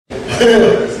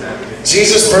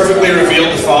Jesus perfectly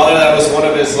revealed the Father. That was one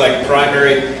of his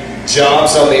primary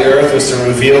jobs on the earth, was to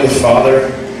reveal the Father.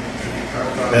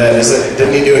 Man,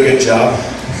 didn't he do a good job?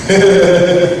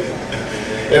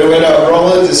 And when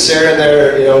Roland is sharing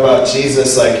there, about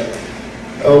Jesus,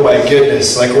 oh my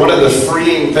goodness, one of the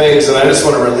freeing things, and I just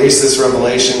want to release this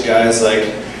revelation, guys,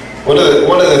 one of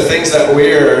the things that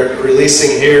we're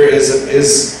releasing here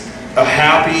is a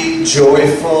happy,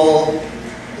 joyful,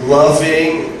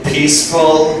 loving,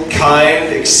 peaceful,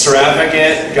 kind,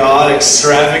 extravagant God,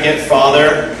 extravagant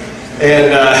Father.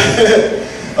 And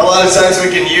a lot of times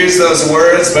we can use those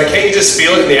words, but can't you just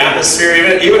feel it in the atmosphere?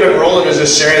 Even when Roland was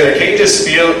just sharing that, can't you just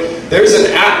feel there's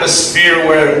an atmosphere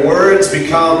where words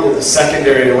become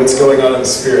secondary to what's going on in the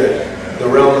Spirit, the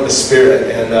realm of the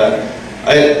Spirit. And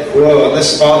on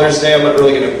this Father's Day, I'm not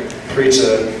really going to preach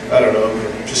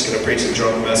I'm just going to preach a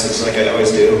drunk message like I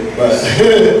always do.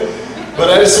 But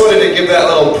I just wanted to give that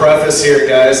little preface here,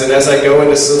 guys. And as I go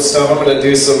into some stuff, I'm going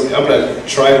to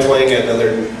try playing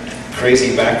another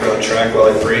crazy background track while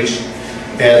I preach.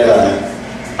 And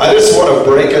I just want to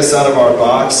break us out of our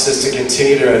box, just to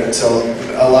continue to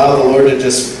allow the Lord to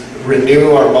just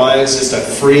renew our minds, just to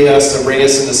free us, to bring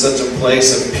us into such a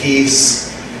place of peace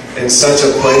and such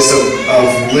a place of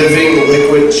living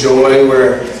liquid joy,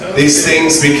 where these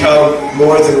things become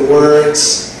more than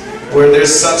words, where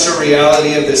there's such a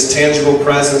reality of this tangible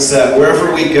presence that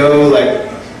wherever we go,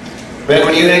 man,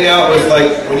 when you hang out with,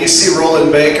 when you see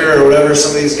Roland Baker or whatever,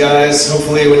 some of these guys,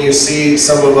 hopefully when you see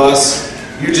some of us,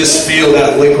 you just feel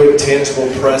that liquid, tangible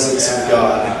presence of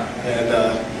God. And,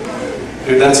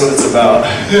 dude, that's what it's about.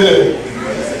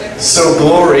 So,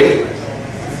 glory.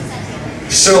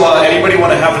 So, anybody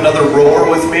want to have another roar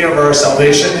with me over our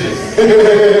salvation?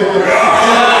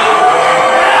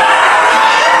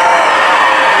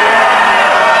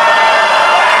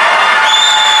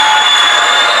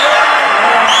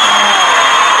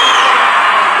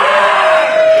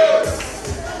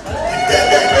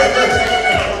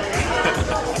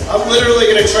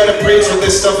 Try to preach with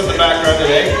this stuff in the background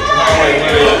today.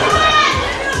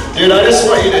 Dude, I just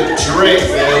want you to drink,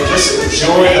 man. Just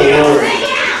enjoy the Lord.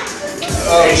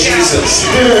 Oh, Jesus.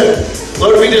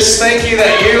 Lord, we just thank you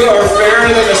that you are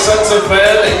fairer than the sons of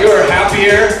men, that you are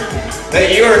happier,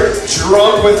 that you are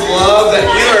drunk with love, that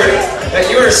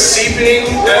you are seeping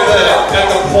at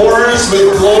the pores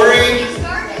with glory,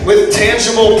 with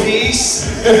tangible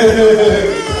peace.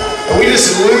 And we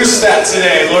just loose that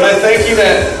today. Lord, I thank you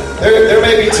that there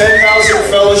may be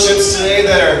 10,000 fellowships today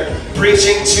that are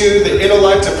preaching to the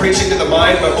intellect and preaching to the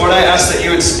mind, but Lord, I ask that you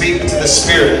would speak to the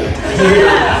Spirit.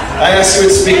 I ask you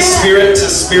would speak spirit to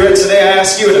spirit today. I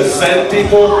ask you would offend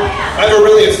people. I have a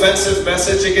really offensive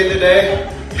message again today.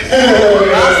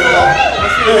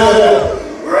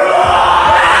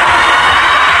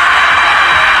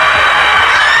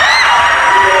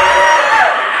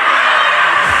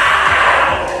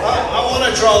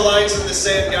 Draw lines in the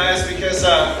sand, guys, because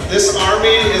this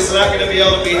army is not going to be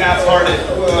able to be half-hearted.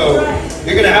 Whoa.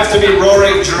 You're going to have to be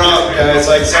roaring drunk, guys.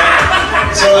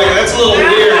 So that's a little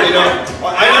weird,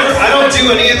 I don't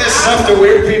do any of this stuff to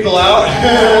weird people out.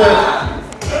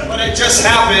 But it just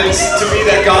happens to be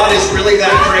that God is really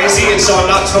that crazy, and so I'm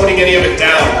not toning any of it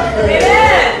down.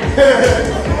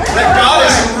 That God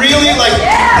is really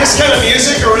this kind of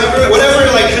music or whatever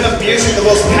kind of music, the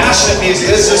most passionate music.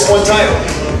 This is just one type.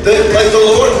 The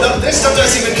Lord, this stuff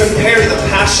doesn't even compare to the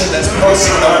passion that's pulsing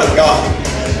in the heart of God.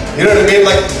 You know what I mean?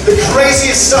 The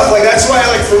craziest stuff. That's why,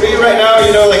 for me right now,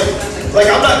 I'm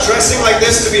not dressing like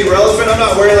this to be relevant. I'm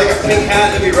not wearing a pink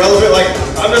hat to be relevant.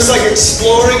 I'm just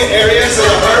exploring areas of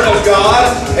the heart of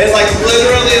God and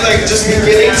literally just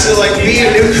beginning to be a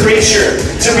new creature,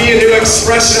 to be a new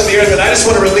expression of the earth. And I just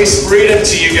want to release freedom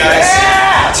to you guys.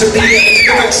 To be a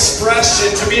new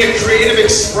expression, to be a creative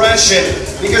expression.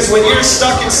 Because when you're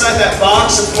stuck inside that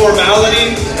box of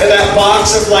formality and that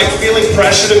box of feeling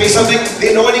pressure to be something,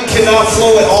 the anointing cannot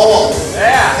flow at all.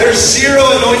 There's zero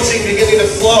anointing beginning to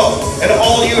flow, and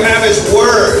all you have is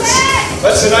words.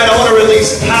 But tonight I want to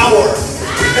release power.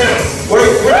 We're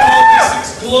calling these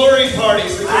things glory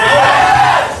parties.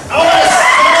 I want to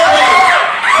celebrate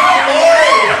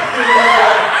glory.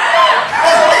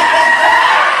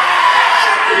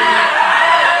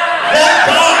 That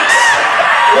box.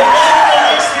 Whatever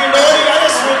release the anointing, I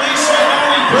just release right now.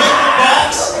 We break the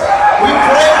box. We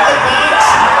break the box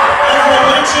of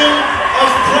religion, of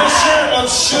pressure,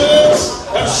 of shoulds,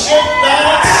 of should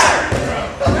nots.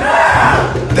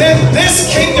 This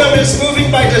kingdom is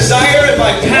moving by desire and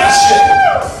by passion.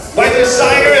 By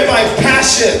desire and by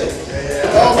passion.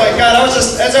 Oh my God,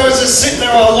 as I was just sitting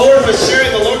there while the Lord was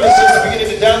sharing, the Lord was just beginning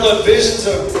to download visions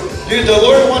of Dude, the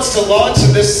Lord wants to launch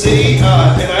in this city, and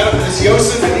I don't know, is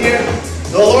Yosef in here?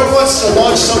 The Lord wants to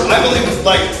launch I believe,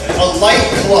 like a light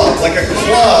club, like a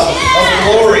club of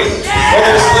glory. Where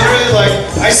there's literally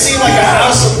I see like a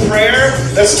house of prayer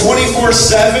that's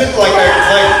 24/7,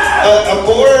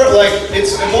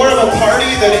 it's more of a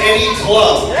party than any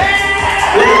club.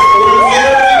 We're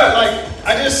literally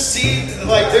I just see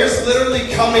there's literally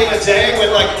coming a day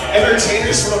when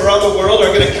entertainers from around the world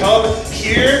are gonna come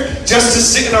here just to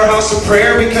sit in our house of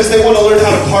prayer because they want to learn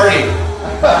how to party.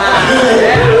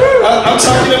 I'm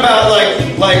talking about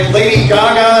like Lady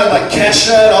Gaga and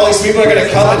Kesha and all these people are gonna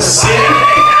come and sit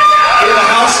in the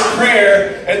house of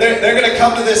prayer, and they're gonna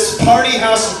come to this party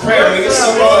house of prayer. We get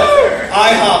some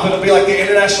IHOP, it'll be like the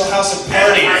International House of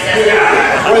Party,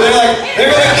 where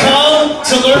they're gonna come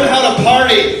to learn how to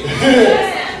party.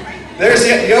 There's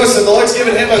Yosef. The Lord's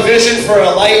given him a vision for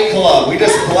a light club. We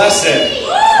just bless him.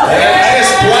 I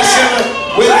just bless him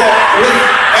with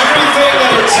everything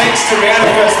that it takes to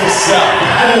manifest this stuff.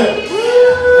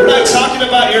 We're not talking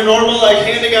about your normal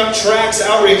handing out tracts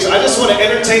outreach. I just want to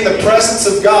entertain the presence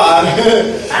of God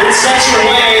in such a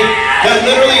way that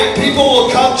literally people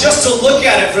will come just to look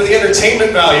at it for the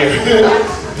entertainment value.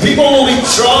 People will be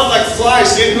drawn like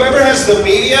flies, dude. Whoever has the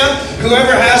media,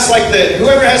 whoever has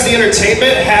the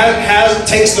entertainment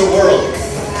takes the world.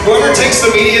 Whoever takes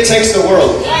the media takes the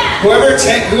world. Whoever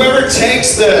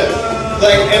takes the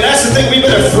and that's the thing, we've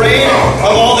been afraid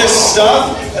of all this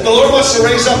stuff, and the Lord wants to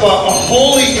raise up a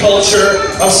holy culture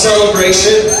of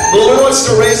celebration. The Lord wants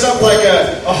to raise up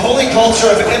a holy culture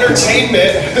of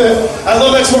entertainment. I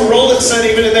love that's what Roland said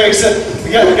even in there. He said,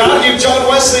 God gave John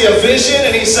Wesley a vision,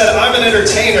 and he said, I'm an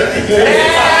entertainer. Dude,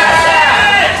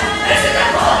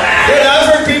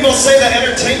 I've heard people say that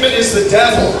entertainment is the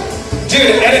devil.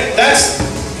 Dude, and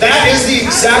that is the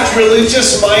exact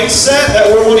religious mindset that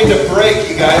we're wanting to break,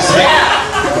 you guys.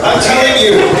 I'm telling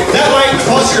you, that might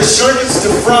cause your circuits to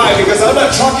fry, because I'm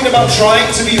not talking about trying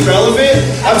to be relevant.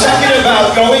 I'm talking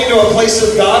about going to a place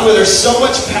of God where there's so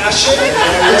much passion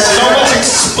and so much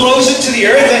explosion to the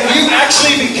earth that you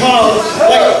actually become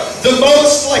the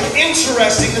most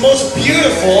interesting, the most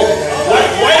beautiful.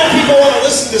 Why do people want to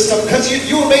listen to this stuff? Because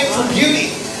you were made for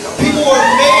beauty. People are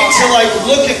made to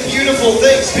look at beautiful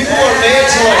things. People are made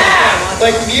to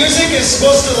music is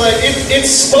supposed to it's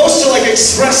supposed to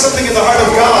express something in the heart of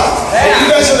God. And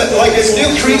you guys are as new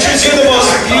creatures, you're the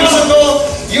most musical,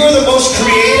 you are the most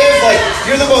creative,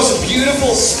 you're the most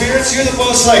beautiful spirits, you're the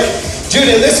most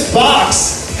dude, and this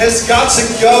box has got to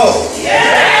go.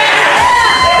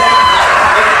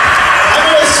 I'm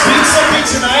gonna speak something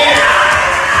tonight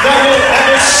that will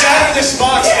shatter this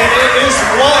box, and it is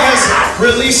what has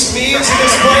released me into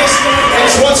this place.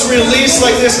 It's what's released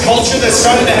this culture that's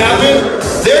starting to happen.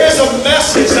 There is a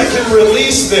message that can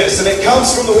release this, and it comes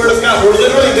from the Word of God. We're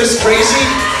literally this crazy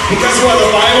because of what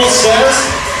the Bible says,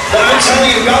 but I'm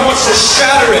telling you, God wants to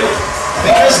shatter it.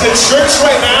 Because the church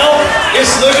right now is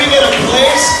living in a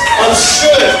place of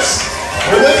shoulds.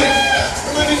 We're living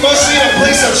mostly in a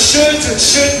place of shoulds and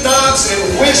should nots and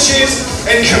wishes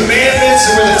and commandments,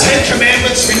 and where the 10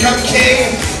 Commandments become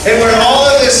king, and where all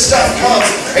of this stuff comes,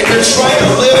 and you're trying to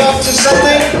live up to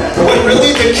something when really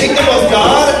the kingdom of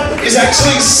God is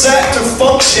actually set to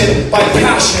function by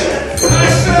passion.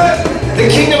 The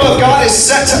kingdom of God is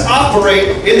set to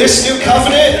operate in this new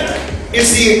covenant.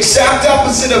 It's the exact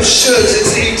opposite of shoulds.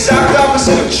 It's the exact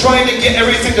opposite of trying to get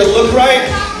everything to look right.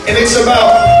 And it's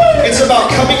about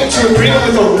coming into agreement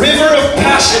with a river of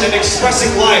passion and expressing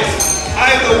life.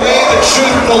 I am the way, the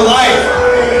truth, the life.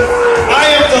 I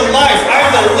am the life. I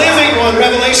am the living one.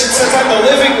 Revelation says I'm the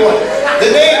living one.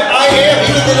 The name I am,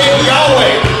 even the name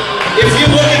Yahweh. If you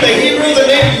look at the Hebrew, the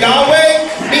name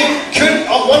Yahweh,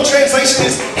 one translation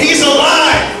is, He's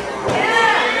alive.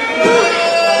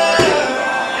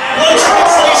 One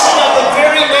translation of the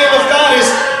very name of God is,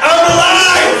 I'm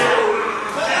alive.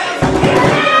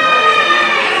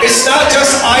 It's not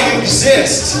just I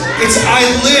exist, it's I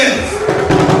live.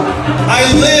 I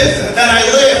live that I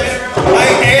live. I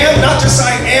am, not just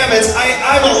I am, it's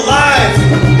I'm alive.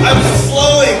 I'm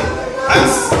flowing. I'm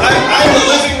the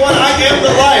living one. I am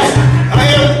the life. I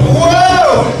am,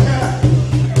 whoa!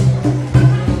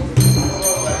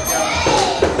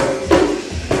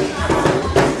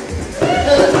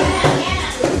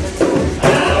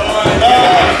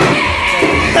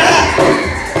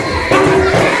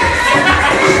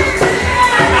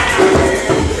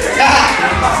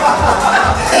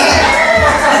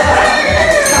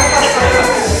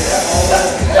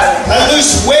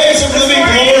 Waves of living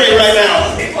glory right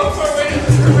now.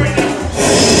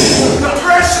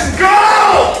 Compression, go!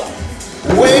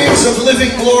 Waves of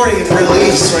living glory and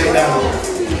release right now.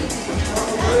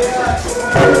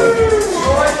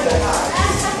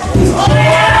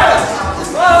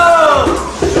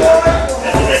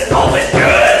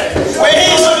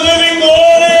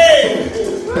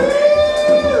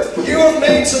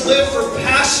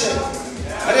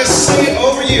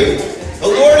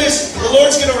 the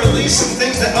Lord's going to release some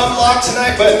things that unlock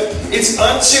tonight, but it's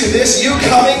unto this, you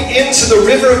coming into the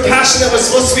river of passion that was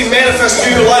supposed to be manifest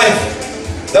through your life.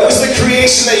 That was the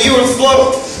creation that you would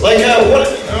float. Like,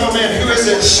 oh man, who is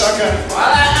it? Shaka.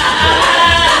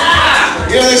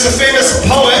 You know, there's a famous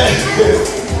poet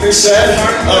who said,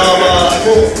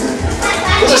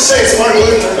 we'll just say it's Martin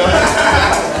Luther.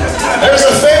 There's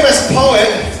a famous poet,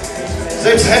 his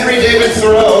name's Henry David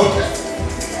Thoreau.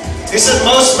 He said,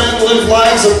 most men live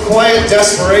lives of quiet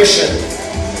desperation.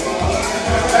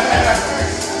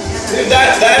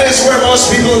 That is where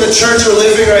most people in the church are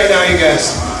living right now, you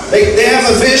guys. They have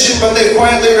a vision, but they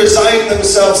quietly resign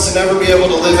themselves to never be able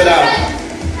to live it out.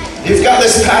 You've got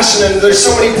this passion, and there's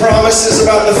so many promises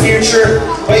about the future,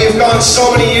 but you've gone so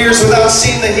many years without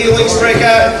seeing the healings break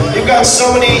out. You've gone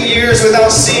so many years without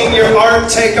seeing your art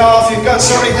take off. You've got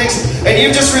so many things, and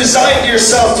you've just resigned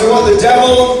yourself to what the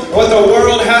devil, what the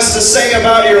world has to say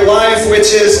about your life, which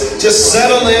is just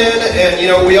settle in, and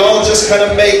we all just kind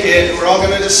of make it. We're all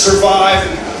going to just survive,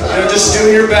 and just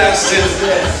do your best. And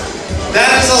that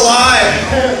is a lie.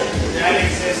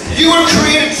 You were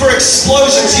created for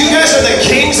explosions. You guys are the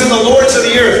kings and the lords of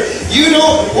the earth. You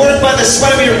don't work by the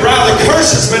sweat of your brow. The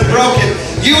curse has been broken.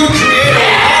 You were created.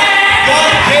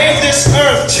 God gave this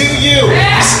earth to you.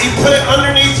 He put it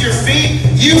underneath your feet.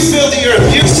 You fill the earth.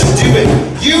 You subdue it.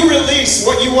 You release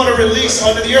what you want to release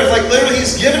onto the earth. Like literally,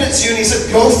 He's given it to you, and He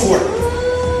said, go for it.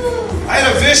 I had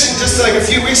a vision just like a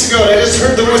few weeks ago, and I just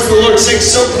heard the voice of the Lord sing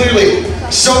so clearly.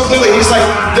 So clearly. He's like,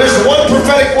 there's one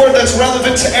prophetic word that's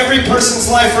relevant to every person's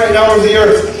life right now over the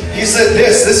earth. He said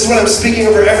this is what I'm speaking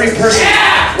over every person.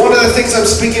 One of the things I'm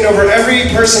speaking over every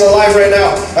person alive right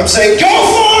now. I'm saying, go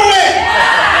for it!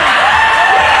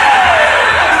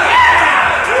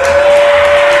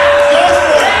 Go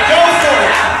for it, go for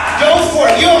it, go for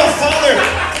it. You have a father.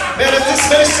 Man, if this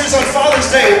minister's on Father's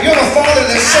Day, you have a father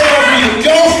that's saying over you,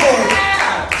 go for it,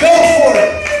 go for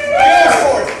it, go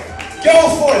for it. Go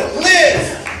for it. Live.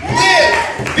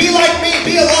 Be like me.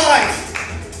 Be alive.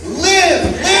 Live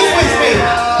with me.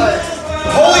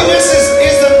 Holiness is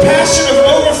the passion of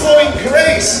overflowing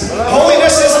grace.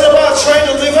 Holiness isn't about trying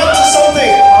to live up to something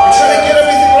or trying to get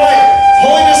everything right.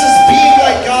 Holiness is being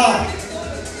like God.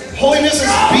 Holiness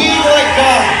is being like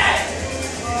God.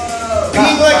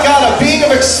 Being like God, a being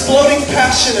of exploding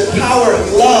passion and power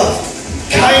and love,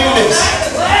 kindness,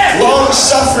 long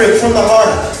suffering from the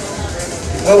heart.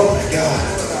 Oh my God.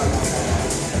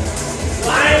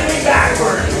 Flying me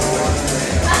backward.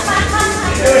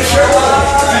 Do a sure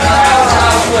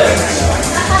flip.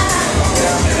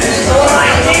 It's the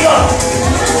line eagle.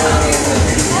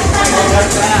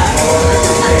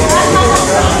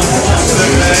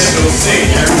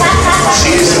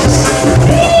 Jesus.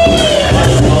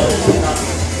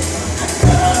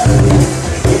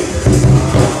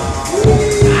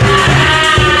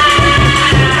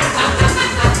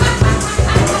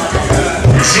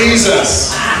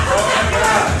 Jesus.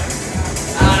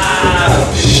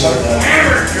 Shut up.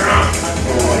 Hammer drunk.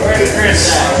 Oh my goodness.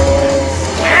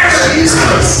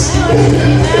 Jesus.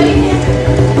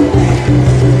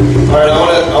 Alright, I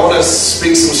want to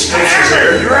speak some scriptures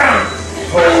here.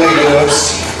 Holy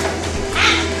Ghost.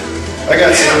 I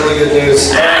got some really good news.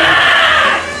 If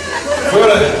we're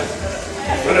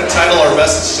going to title our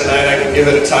message tonight, I can give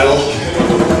it a title.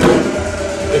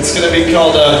 It's going to be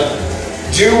called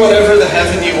Do Whatever the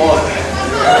Heaven You Want.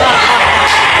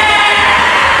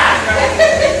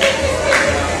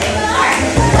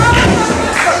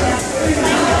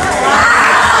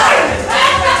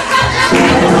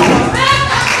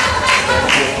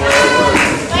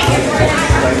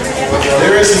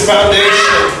 There is a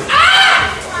foundation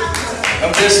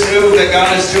of this move that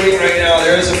God is doing right now.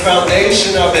 There is a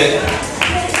foundation of it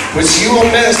which you will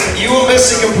miss. You will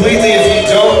miss it completely if you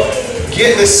don't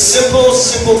get this simple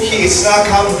key. It's not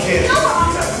complicated.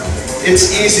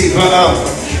 It's easy, but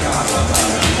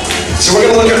so we're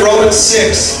going to look at Romans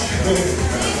 6.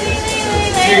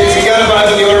 If you got a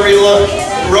Bible, you want to read along.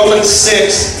 Romans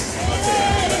 6.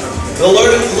 The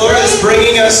Lord is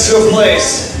bringing us to a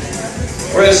place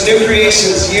where as new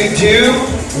creations, you do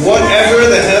whatever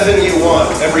the heaven you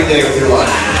want every day of your life.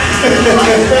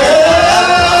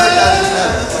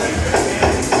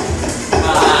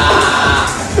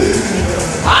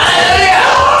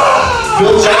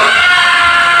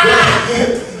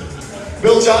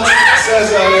 Bill Johnson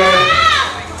says,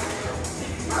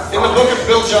 in the book of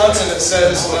Bill Johnson, it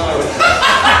says, But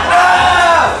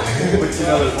you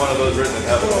know there's one of those written in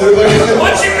heaven.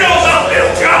 What you know about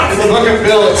Bill Johnson? in the book of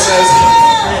Bill, it says,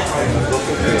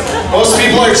 most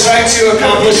people are trying to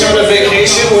accomplish on a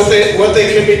vacation what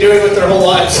they could be doing with their whole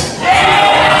lives.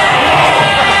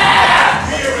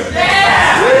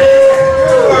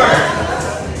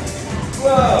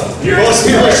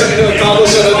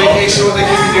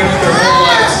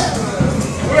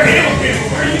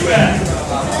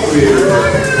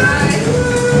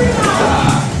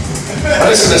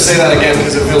 going to say that again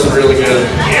because it feels really good.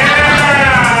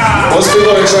 Yeah! Most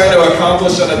people are trying to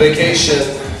accomplish on a vacation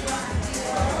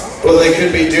what they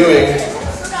could be doing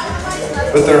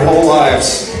with their whole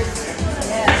lives.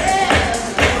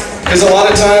 Because a lot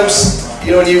of times,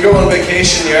 you know, when you go on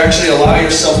vacation, you actually allow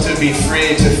yourself to be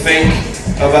free to think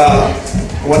about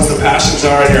what the passions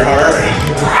are in your heart.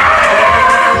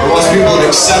 Most people have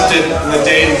accepted the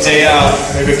day in, day out.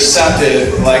 They've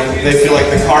accepted, like, they feel like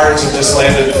the cards have just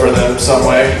landed for them some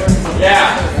way.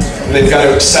 Yeah! And they've got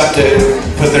to accept it,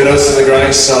 put their nose to the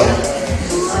grindstone.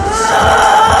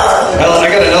 I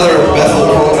got another Bethel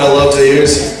quote I love to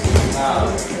use.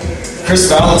 Chris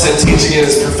Valentin, teaching in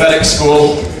his prophetic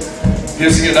school,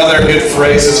 gives you another good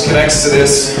phrase that connects to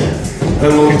this.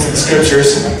 Then we'll get to the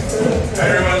scriptures.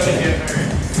 Everyone should get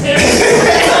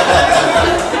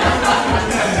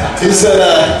He said,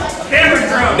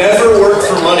 never work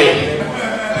for money.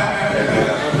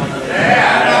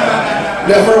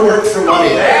 Never work for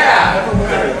money.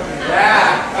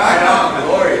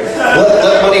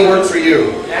 Let money work for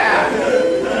you.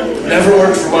 Never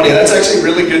work for money. That's actually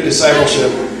really good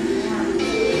discipleship.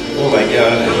 Oh my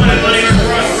God.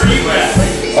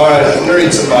 Alright, I'm going to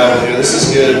read some Bible here. This is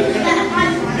good.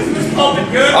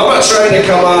 I'm not trying to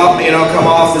come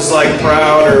off as like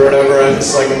proud or whatever. I'm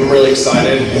just like, I'm really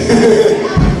excited.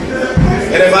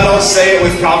 And if I don't say it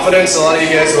with confidence, a lot of you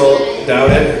guys will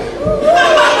doubt it.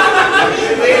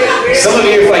 Some of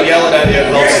you, if I yell it at you, it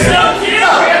helps you.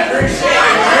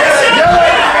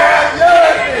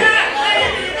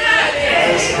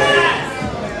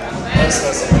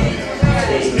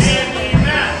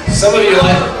 Some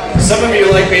of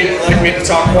you like me to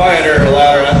talk quieter or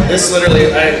louder. This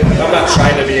literally, I'm not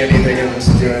trying to be anything in this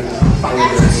doing.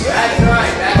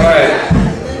 All right,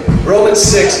 Romans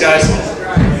 6, guys.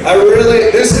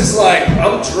 This is like,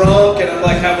 I'm drunk and I'm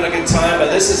like having a good time,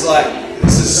 but this is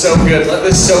so good. Let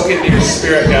this soak into your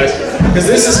spirit, guys, because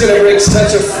this is going to bring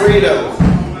such a freedom.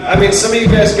 I mean, some of you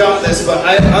guys got this, but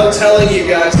I'm telling you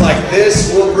guys, like,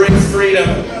 this will bring freedom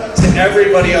to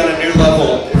everybody on a new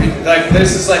level. Like,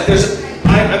 this is like,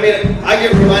 I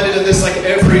get reminded of this like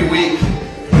every week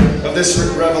of this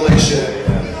revelation.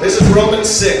 This is Romans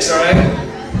 6, all right?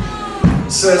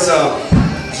 It says,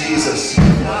 Jesus,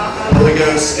 Holy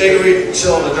Ghost. Hey, can we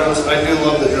chill on the drums? I do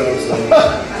love the drums, though.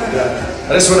 Yeah.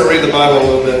 I just want to read the Bible a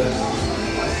little bit.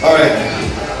 All right.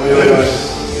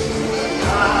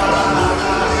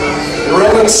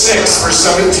 Romans 6, verse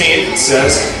 17, it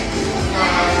says,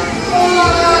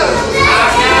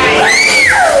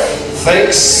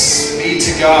 thanks be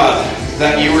to God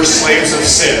that you were slaves of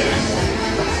sin.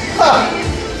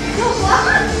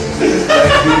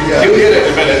 You'll get it in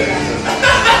a minute.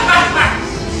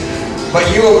 But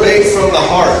you obeyed from the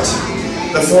heart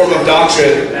the form of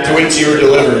doctrine to which you were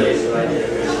delivered.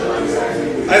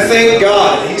 I thank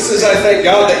God. He says, I thank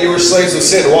God that you were slaves of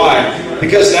sin. Why?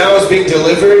 Because now as being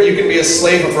delivered, you can be a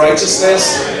slave of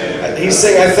righteousness. He's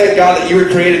saying, I thank God that you were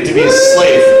created to be a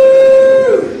slave.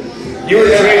 You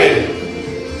were created,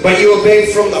 but you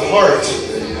obeyed from the heart.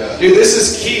 Dude, this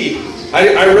is key.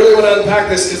 I really want to unpack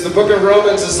this because the book of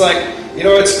Romans is like, you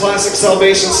know, it's classic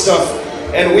salvation stuff.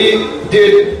 And we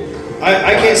did,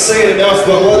 I can't say it enough,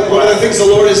 but one of the things the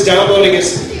Lord is downloading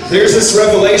is, there's this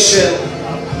revelation.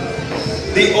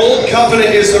 The old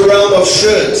covenant is the realm of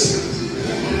shoulds.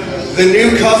 The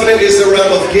new covenant is the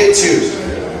realm of get to.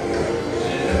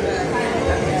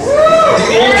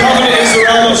 The old covenant is the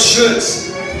realm of shoulds.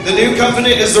 The new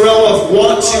covenant is the realm of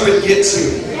want to and get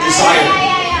to. Desire.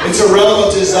 It's a realm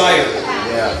of desire.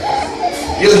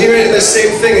 You'll hear it in the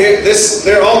same thing.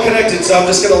 They're all connected, so I'm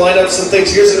just going to line up some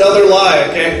things. Here's another lie,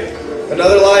 okay?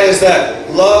 Another lie is that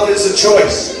love is a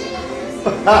choice.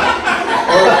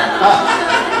 Or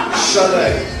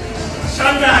Sunday.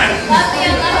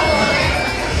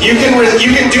 You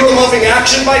can do a loving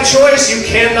action by choice. You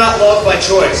cannot love by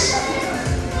choice.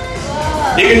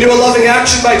 You can do a loving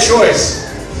action by choice.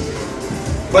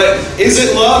 But is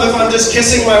it love if I'm just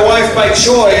kissing my wife by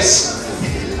choice?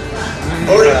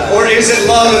 Or is it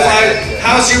love if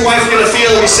how's your wife going to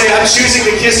feel if you say, I'm choosing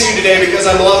to kiss you today because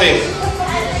I'm loving?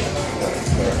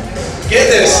 Get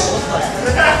this.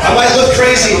 I might look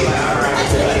crazy,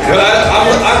 but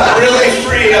I'm really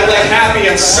free. I'm like happy.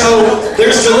 I'm so,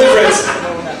 there's deliverance.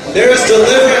 There's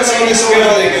deliverance on this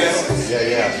reality, guys.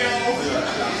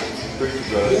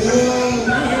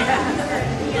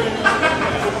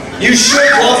 You should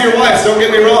love your wife, don't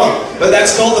get me wrong. But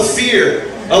that's called the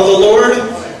fear of the Lord,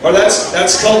 or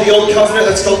that's called the old covenant,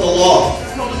 that's called the law.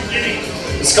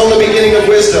 It's called the beginning of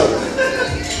wisdom.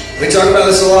 We talk about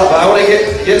this a lot, but I want to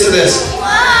get to this.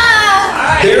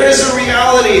 There is a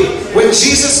reality when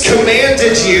Jesus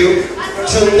commanded you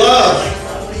to love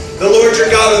the Lord your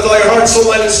God with all your heart, soul,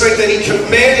 mind, and strength, and He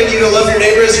commanded you to love your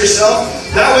neighbor as yourself.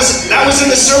 That was in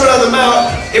the Sermon on the Mount.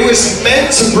 It was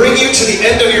meant to bring you to the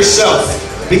end of yourself.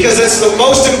 Because it's the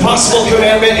most impossible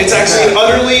commandment. It's actually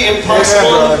utterly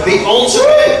impossible. The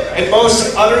ultimate and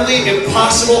most utterly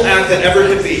impossible act that ever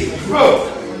could be.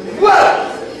 Whoa! Whoa!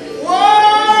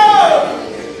 Whoa!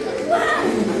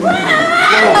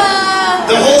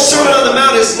 The whole Sermon on the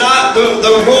Mount is not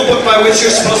the rule book by which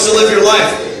you're supposed to live your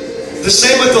life. The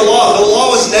same with the law. The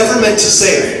law was never meant to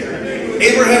save.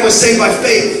 Abraham was saved by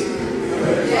faith.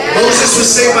 Moses was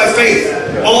saved by faith.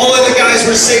 All of the guys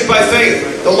were saved by faith.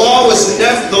 The law was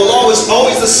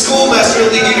always the schoolmaster to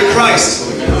lead you to Christ.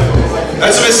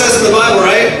 That's what it says in the Bible,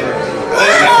 right?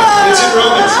 It's in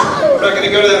Romans. We're not going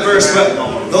to go to that verse, but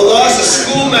the law is the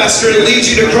schoolmaster to lead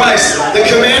you to Christ. The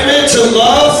commandment to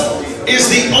love is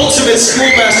the ultimate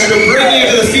schoolmaster to bring you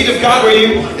to the feet of God where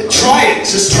you try it.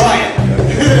 Just try it.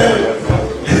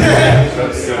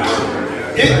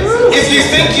 If you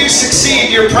think you succeed,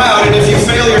 you're proud, and if you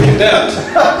fail, you're condemned.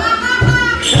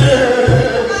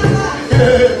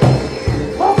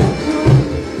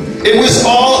 It was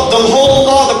all, the whole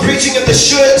law, the preaching of the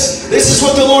shoulds. This is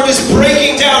what the Lord is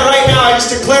breaking down right now. I just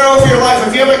declare over your life,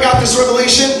 if you haven't got this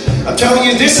revelation, I'm telling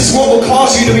you, this is what will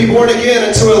cause you to be born again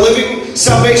into a living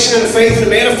salvation and faith and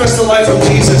manifest the life of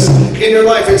Jesus in your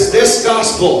life. It's this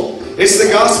gospel. It's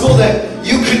the gospel that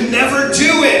you could never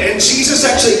do it. And Jesus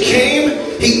actually came,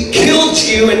 He killed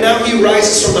you, and now He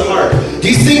rises from the heart. Do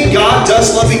you think God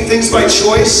does loving things by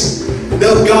choice?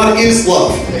 No, God is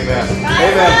love. Amen.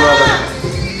 Amen, brother.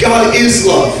 God is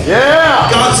love. Yeah.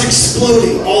 God's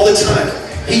exploding all the time.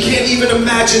 He can't even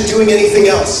imagine doing anything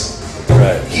else.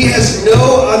 Right. He has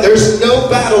there's no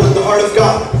battle in the heart of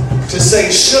God to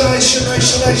say, should I?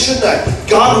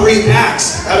 God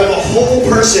reacts out of a whole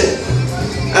person,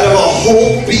 out of a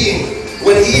whole being.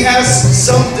 When He has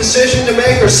some decision to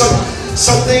make or some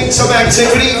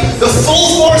activity, the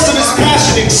full force of His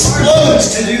passion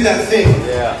explodes to do that thing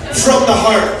from the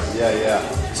heart. Yeah.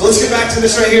 So let's get back to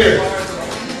this right here.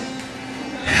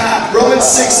 Romans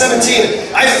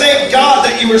 6:17. I thank God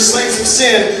that you were slaves of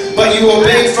sin, but you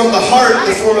obeyed from the heart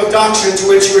the form of doctrine to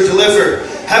which you were delivered.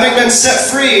 Having been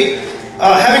set free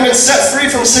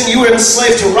from sin, you were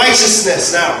enslaved to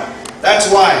righteousness. Now, that's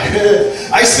why.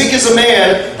 I speak as a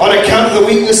man on account of the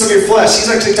weakness of your flesh. He's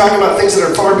actually talking about things that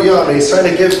are far beyond me. He's trying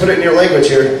to put it in your language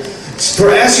here. For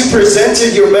as you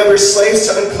presented your members slaves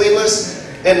to uncleanness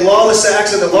and lawless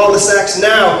acts, and the lawless acts,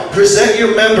 now present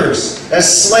your members as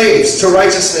slaves to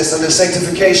righteousness and to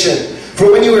sanctification. For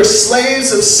when you were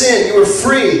slaves of sin, you were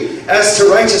free as to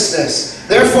righteousness.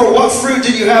 Therefore, what fruit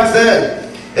did you have then?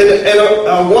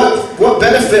 And what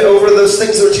benefit over those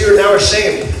things which you are now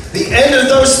ashamed? The end of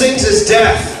those things is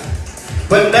death.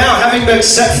 But now, having been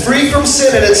set free from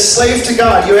sin and enslaved to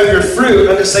God, you have your fruit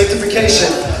unto sanctification.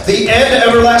 The end,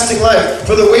 everlasting life.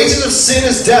 For the wages of sin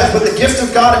is death, but the gift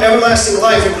of God, everlasting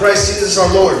life in Christ Jesus our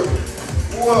Lord.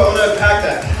 Whoa, I'm going to unpack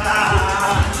that.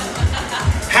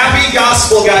 Happy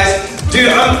gospel, guys.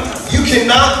 Dude, you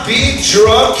cannot be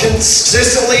drunk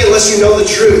consistently unless you know the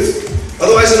truth.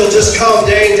 Otherwise, it'll just come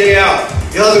day in, day out.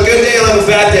 You'll have a good day, you'll have a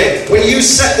bad day. When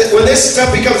this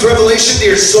stuff becomes revelation to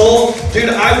your soul, dude,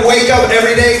 I wake up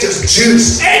every day just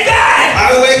juiced. Amen!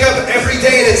 I wake up every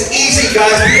day and it's easy,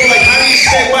 guys. People are like, how do you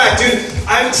stay whack? Dude,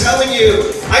 I'm telling you,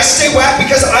 I stay whack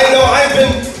because I know I've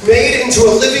been made into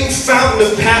a living fountain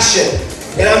of passion.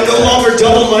 And I'm no longer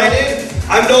double-minded.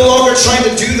 I'm no longer trying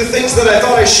to do the things that I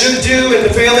thought I should do and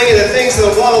failing in the things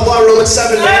that blah, blah, blah, Romans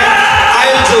 7 man.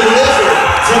 I am delivered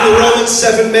from the Romans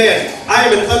 7 man. I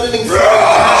am an unending fountain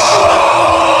of passion.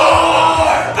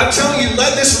 I'm telling you,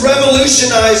 let this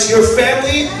revolutionize your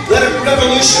family. Let it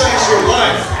revolutionize your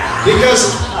life.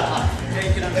 Because,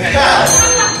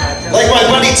 like my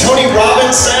buddy Tony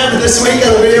Robbins said this week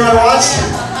on a video I watched.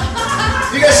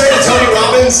 You guys heard of Tony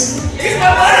Robbins? He's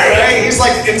my buddy! Right? He's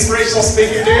like an inspirational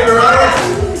speaker dude or whatever.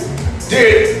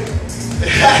 Dude.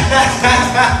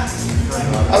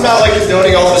 I'm not like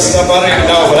condoning all of this stuff, I don't even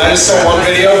know, but I just saw one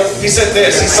video. He said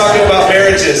this, he's talking about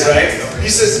marriages, right? He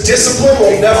says, discipline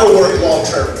will never work long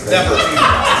term. Never.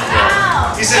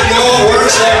 He said, you know what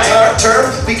works long term?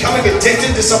 Becoming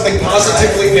addicted to something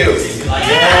positively new.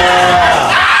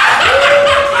 Yeah.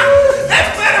 That's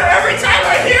better every time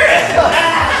I hear it.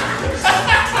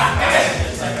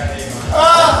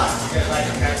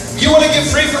 You want to get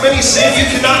free from any sin, you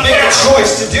cannot make a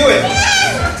choice to do it.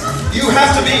 You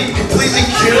have to be completely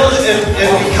killed and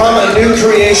become a new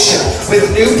creation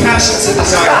with new passions and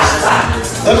desires.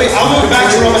 I'll move back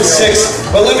to Romans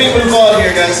 6, but let me move on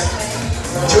here, guys,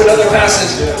 to another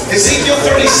passage. Ezekiel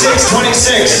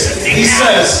 36:26, he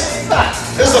says,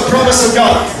 This is the promise of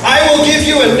God. I will give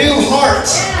you a new heart.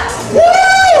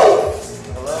 Woo!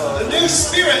 A new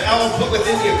spirit I will put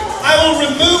within you. I will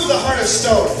remove the heart of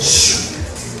stone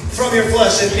from your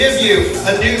flesh and give you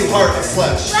a new heart of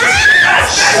flesh.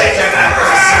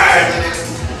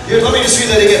 Here, let me just read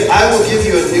that again. I will give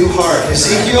you a new heart.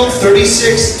 Ezekiel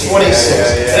 36:26.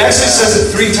 It actually says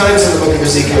it 3 times in the book of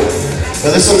Ezekiel.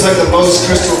 Now this one's like the most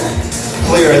crystal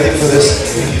clear, I think, for this.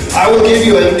 I will give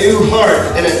you a new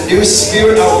heart and a new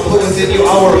spirit I will put within you.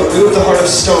 I will remove the heart of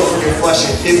stone from your flesh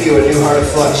and give you a new heart of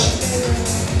flesh.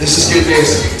 This is good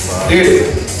news. Dude,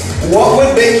 what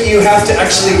would make you have to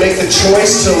actually make the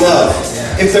choice to love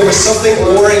if there was something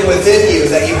warring within you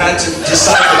that you had to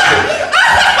decide between?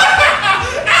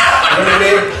 You know what I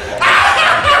mean?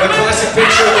 The classic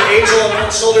picture of the angel on one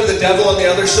shoulder, the devil on the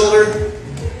other shoulder.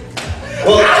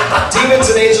 Well, demons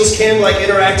and angels can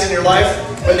interact in your life,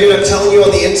 but dude, I'm telling you, on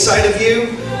the inside of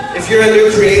you, if you're a new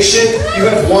creation, you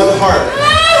have one heart.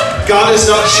 God is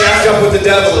not shacked up with the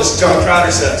devil, as John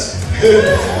Crowder says.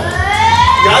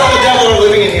 God and the devil are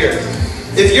living in here.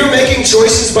 If you're making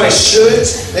choices by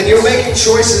shoulds, then you're making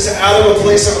choices out of a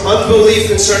place of unbelief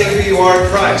concerning who you are in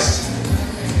Christ.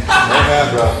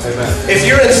 Amen, bro. Amen. If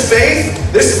you're in faith,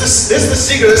 this is the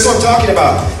secret. This is what I'm talking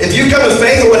about. If you come to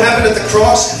faith in what happened at the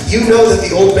cross, you know that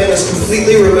the old man is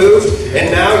completely removed,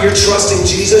 and now you're trusting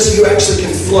Jesus. You actually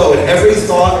can flow in every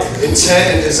thought,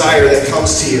 intent, and desire that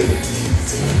comes to you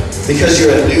because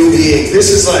you're a new being.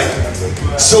 This is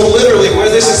so literally where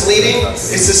this is leading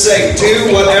is to say,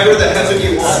 do whatever the heaven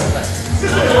you want.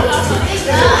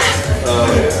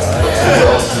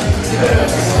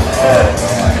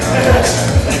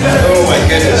 Oh my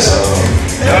goodness.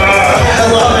 I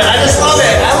love it. I just love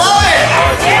it. I love it.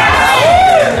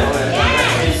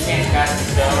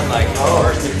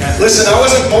 Listen, I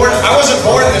wasn't born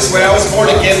this way. I was born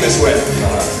again this way.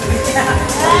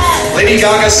 Lady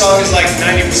Gaga's song is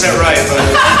 90% right, but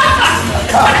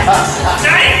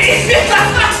 90.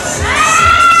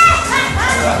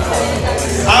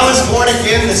 I was born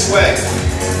again this way.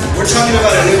 We're talking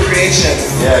about a new creation.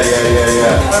 Yeah.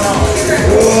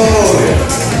 Whoa.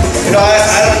 You know,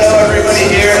 I don't know everybody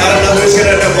here. I don't know who's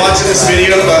going to end up watching this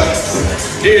video, but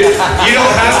dude, you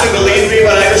don't have to believe me,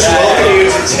 but I just welcome you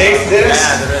to take this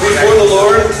before the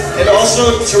Lord and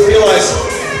also to realize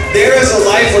there is a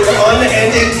life with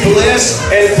unending bliss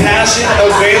and passion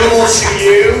available to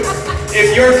you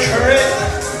if your current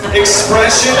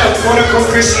expression of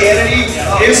quote-unquote Christianity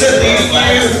isn't leading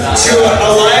you to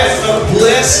a life of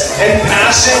bliss and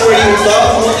passion where you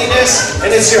love holiness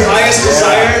and it's your highest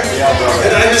desire,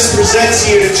 then I just present to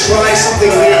you to try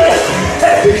something new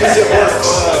because it works.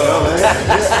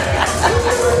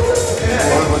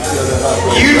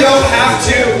 You don't have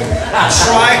to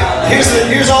try.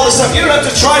 Here's all the stuff. You don't have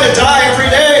to try to die every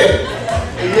day.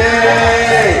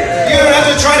 Yay! You don't have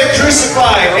to try to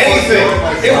crucify anything.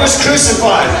 It was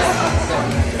crucified.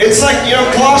 It's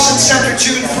Colossians chapter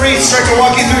 2 and 3 start to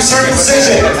walk you through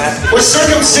circumcision. Was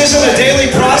circumcision a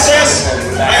daily process?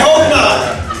 I hope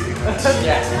not.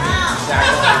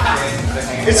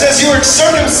 It says you were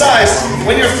circumcised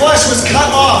when your flesh was cut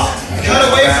off, cut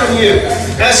away from you.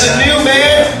 As a new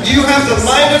man, you have the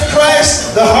mind of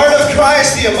Christ, the heart of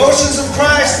Christ, the emotions of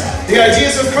Christ, the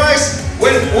ideas of Christ.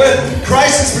 When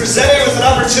Christ is presented with an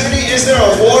opportunity, is there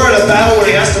a war and a battle where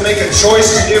he has to make a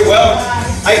choice to do? Well,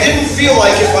 I didn't feel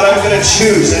like it, but I'm going to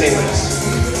choose anyways.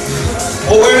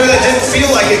 Well, where did that didn't feel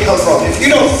like it come from? If you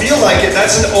don't feel like it,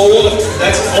 that's an old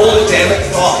Adamic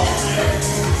thought.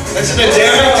 That's an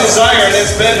Adamic desire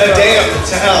that's been damned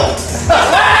to hell.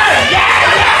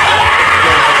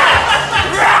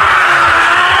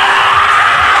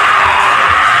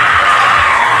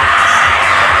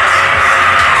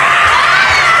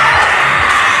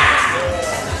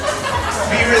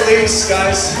 Released,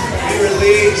 guys. Be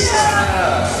released.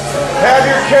 Have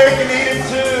your cake and eat it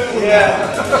too. Yeah.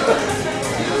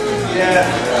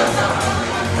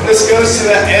 And this goes to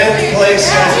that end place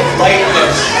of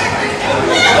lightness.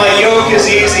 My yoke is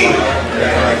easy.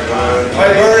 My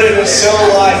burden is so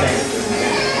light.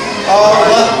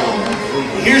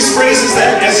 Here's phrases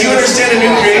that, as you understand a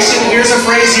new creation, here's a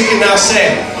phrase you can now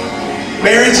say.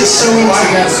 Marriage is so easy.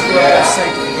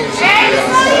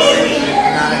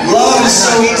 Love is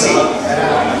so easy.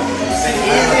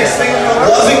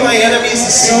 Loving my enemies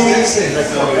is so easy.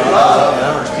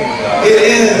 It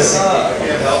is.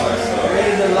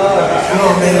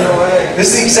 Oh man.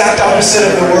 This is the exact opposite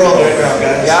of the world right now,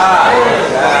 guys.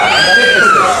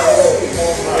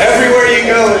 Everywhere you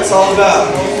go, it's all about,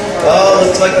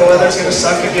 looks like the weather's going to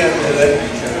suck again today.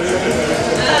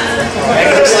 And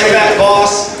it looks like that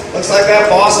boss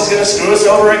is going to screw us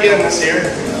over again this year.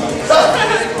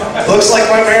 Looks like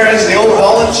my marriage, the old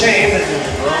ball and chain.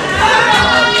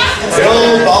 The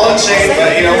old ball and chain,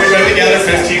 but you know, we've been together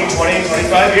 15, 20,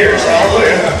 25 years.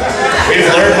 Hallelujah. We've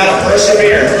learned how to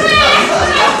persevere.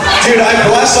 Dude, I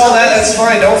bless all that. That's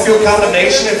fine. Don't feel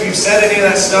condemnation if you've said any of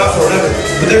that stuff or whatever.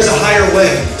 But there's a higher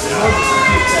way.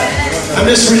 I'm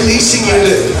just releasing you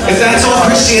to, if that's all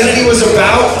Christianity was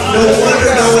about, no wonder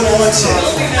no one wants it.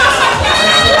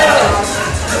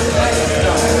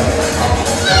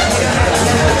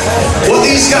 Well,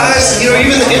 these guys, you know,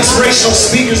 even the inspirational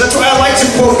speakers, that's why I like to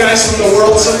quote guys from the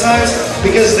world sometimes,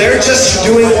 because they're just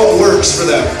doing what works for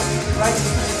them.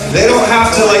 They don't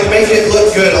have to like make it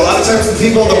look good. A lot of times the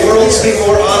people in the world speak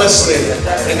more honestly.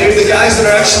 And dude, the guys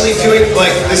that are actually doing,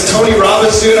 like this Tony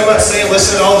Robbins dude, I'm not saying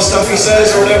listen to all the stuff he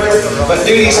says or whatever, but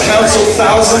dude, he's counseled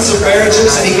thousands of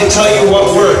marriages and he can tell you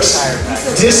what works.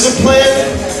 Discipline,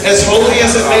 as holy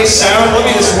as it may sound, let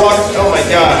me just walk, oh my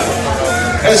God.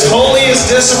 As holy as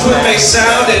discipline may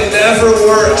sound, it never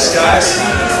works, guys.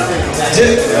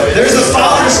 There's the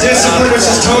Father's discipline, which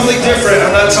is totally different.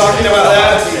 I'm not talking about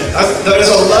that. There's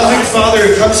a loving Father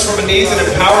who comes from beneath and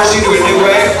empowers you to a new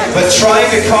way. But trying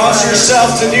to cause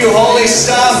yourself to do holy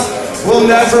stuff will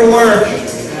never work.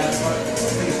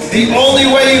 The only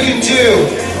way you can do,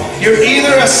 you're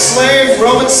either a slave,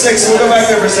 Romans 6, we'll go back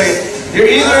there for a second. You're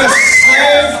either a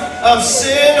slave of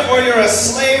sin or you're a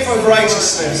slave of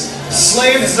righteousness.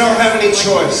 Slaves don't have any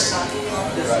choice.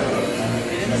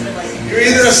 You're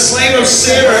either a slave of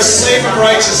sin or a slave of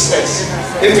righteousness.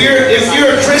 If you're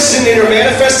a Christian and you're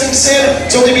manifesting sin,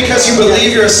 it's only because you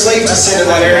believe you're a slave to sin in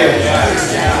that area.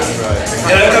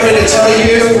 And I'm coming to tell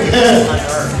you,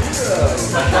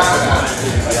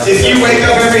 if you wake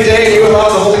up every day and you allow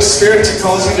the Holy Spirit to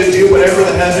cause you to do whatever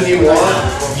the heaven you want,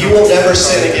 you will never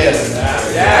sin again.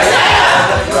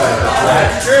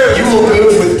 You will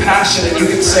move with passion and you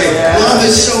can say, love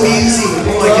is so easy.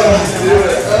 Oh my God.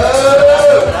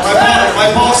 My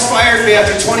boss fired me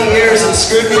after 20 years and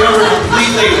screwed me over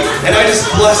completely, and I just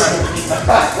bless him.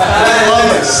 And I love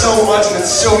him so much, and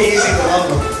it's so easy to love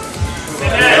him.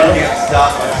 I can't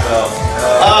stop myself.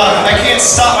 I can't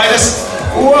stop.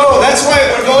 Whoa, that's why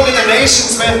we're going to the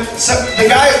nations, man. So the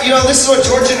guy, you know, this is what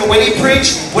George and Winnie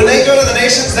preach. When they go to the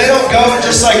nations, they don't go and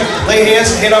just like lay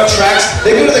hands and hand out tracts.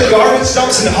 They go to the garbage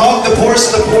dumps and hug the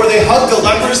poorest of the poor. They hug the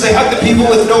lepers. They hug the people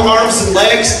with no arms and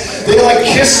legs. They like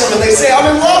kiss them and they say, I'm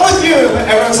in love with you. And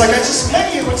everyone's like, I just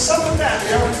met you. What's up with that?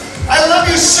 You know? I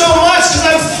love you so much because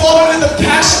I'm flowing in the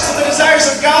passions and the desires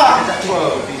of God.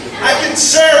 I can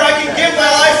serve, I can give my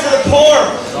life for the poor.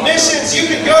 Missions, you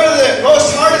can go to the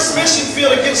most hardest mission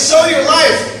field and can sow your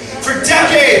life for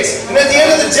decades. And at the end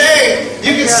of the day,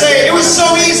 you can say, it was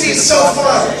so easy, it's so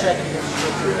fun.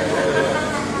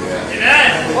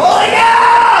 Amen. Holy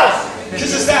Ghost!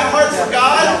 Because is that heart for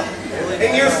God?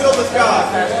 And you're filled with God.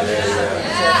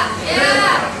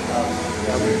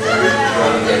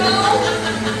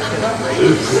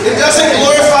 It doesn't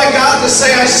glorify God to say,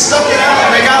 I stuck it out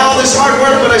and I got all this hard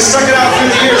work, but I stuck it out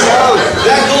through the years. Oh,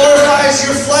 that glorifies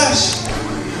your flesh.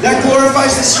 That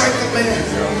glorifies the strength of man.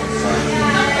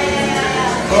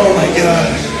 Oh my God.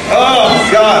 Oh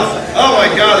God. Oh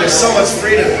my God, there's so much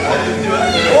freedom.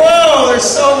 Whoa, there's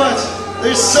so much.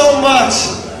 There's so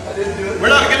much. We're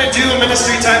not going to do a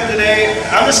ministry time today.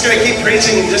 I'm just going to keep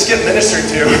preaching and just get ministered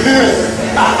to.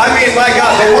 I mean, my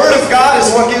God, the Word of God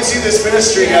is what gives you this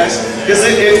ministry, guys. Because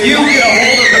if you get a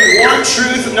hold of the one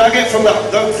truth nugget from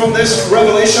this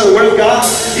revelation of the Word of God,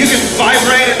 you can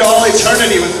vibrate into all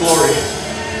eternity with glory.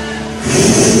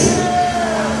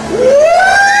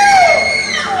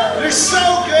 You're so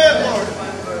good, Lord.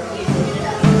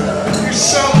 You're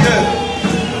so good.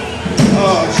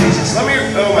 Oh, Jesus.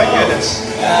 Oh my goodness.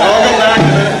 I'll go back to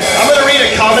that. I'm going to read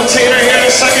a commentator here in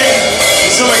a second.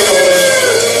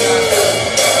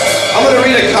 I'm going to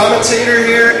read a commentator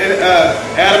here,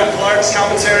 Adam Clark's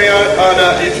commentary on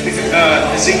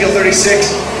Ezekiel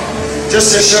 36,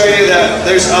 just to show you that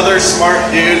there's other smart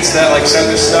dudes that like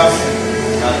send this stuff.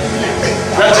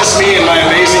 Not just me and my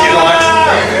amazing intellect.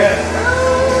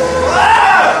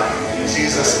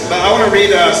 Jesus. But I want to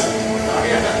read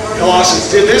Colossians.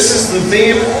 Dude, this is the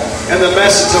theme and the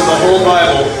message of the whole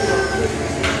Bible.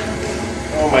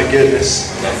 Oh my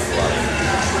goodness.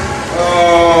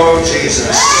 Oh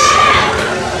Jesus.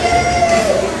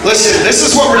 Listen, this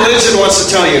is what religion wants to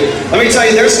tell you. Let me tell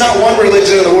you, there's not one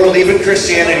religion in the world, even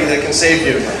Christianity, that can save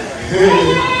you.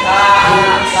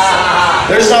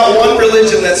 There's not one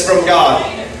religion that's from God.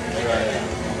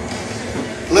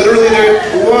 Literally,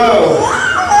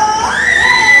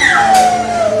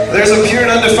 there's a pure and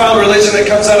undefiled religion that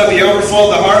comes out of the overflow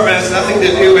of the heart, but it has nothing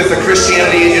to do with the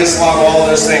Christianity, Islam, all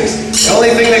of those things. The only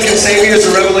thing that can save you is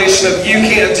a revelation of you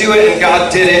can't do it and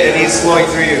God did it and He's flowing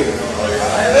through you.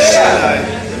 Shaddai.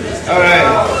 Alright.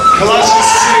 Colossians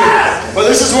 2. Well,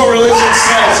 this is what religion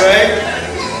says, right?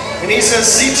 And he says,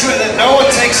 see to it that no one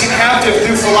takes you captive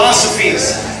through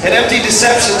philosophies and empty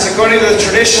deceptions according to the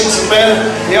traditions of men,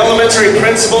 the elementary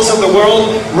principles of the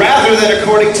world, rather than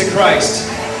according to Christ.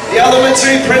 The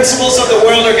elementary principles of the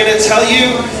world are going to tell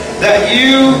you that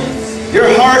your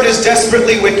heart is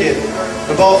desperately wicked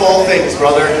above all things,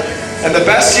 brother. And the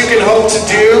best you can hope to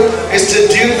do is to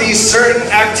do these certain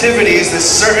activities, these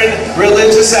certain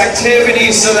religious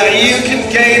activities, so that you can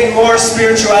gain more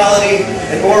spirituality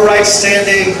and more right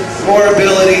standing, more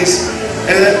abilities.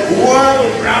 And then,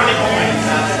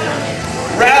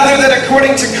 rather than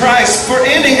according to Christ, for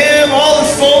in Him all the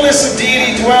fullness of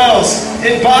deity dwells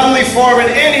in bodily form, and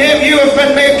in Him you have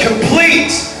been made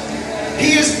complete.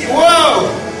 He is,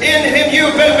 in Him you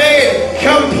have been made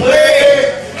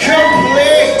complete.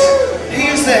 Complete. He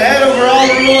is the head over all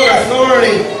rule and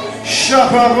authority.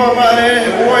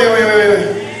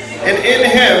 And in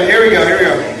Him, here we go.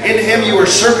 In Him you were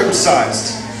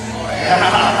circumcised.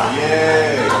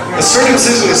 The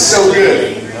circumcision is so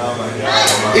good.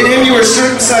 In Him you were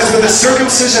circumcised with a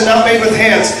circumcision not made with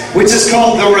hands, which is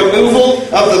called the removal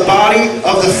of the body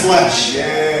of the flesh.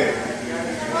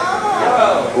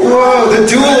 Whoa, the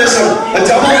dualism. A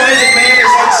double-minded man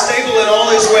is unstable in all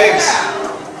his ways.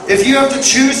 If you have to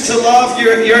choose to love,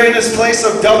 you're in this place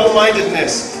of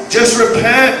double-mindedness. Just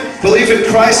repent, believe in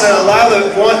Christ, and allow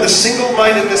the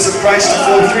single-mindedness of Christ to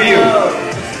flow through you.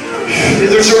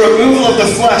 There's a removal of the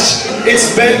flesh.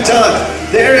 It's been done.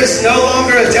 There is no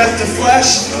longer a death to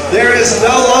flesh. There is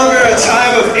no longer a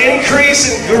time of increase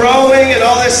and growing and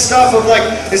all this stuff of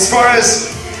as far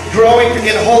as growing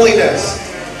in holiness.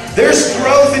 There's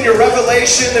growth in your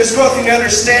revelation. There's growth in your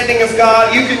understanding of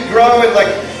God. You can grow in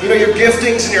your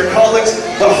giftings and your callings.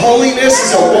 But holiness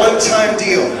is a one-time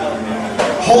deal.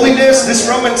 Holiness, this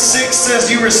Romans 6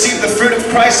 says you receive the fruit of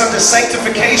Christ unto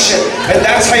sanctification. And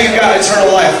that's how you got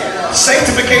eternal life.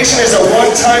 Sanctification is a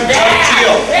one-time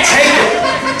deal. Take it.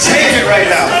 Take it right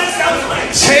now.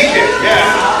 Take it, yeah.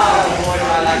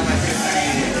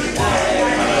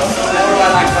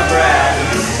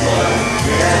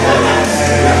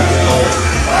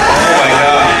 Oh my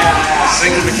God.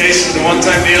 Sanctification is a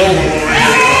one-time deal.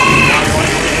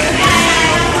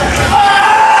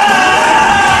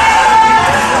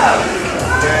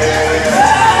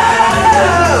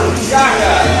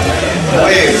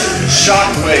 Waves.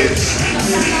 Shock waves.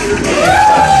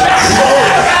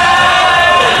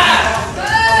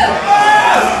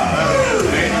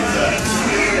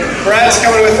 Brad's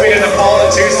coming with me to Nepal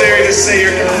on Tuesday. We just say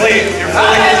you're complete. You're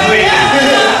fully complete.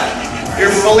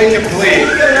 You're fully complete.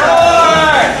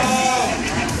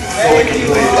 Fully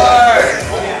complete.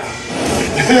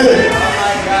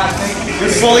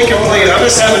 You're fully complete. I'm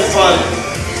just having fun.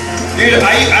 Dude,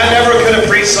 I never could have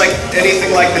preached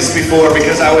anything like this before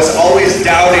because I was always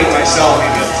doubting myself.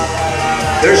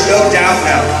 There's no doubt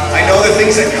now. I know the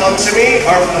things that come to me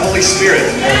are from the Holy Spirit.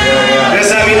 Does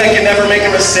that mean I can never make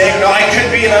a mistake? No, I could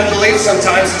be in unbelief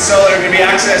sometimes, and so there can be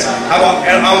access. I'm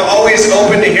always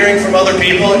open to hearing from other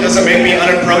people. It doesn't make me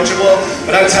unapproachable.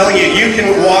 But I'm telling you, you can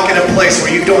walk in a place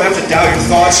where you don't have to doubt your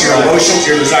thoughts, your emotions,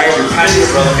 your desires, your passions.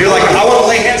 You're like, I want to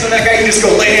lay hands on that guy. You just go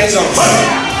lay hands on him.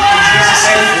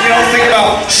 You don't think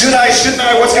about, should I, shouldn't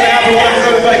I, what's going to happen, what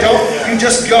if I don't. You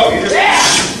just go.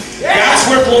 That's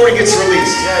where glory gets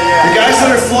released. The guys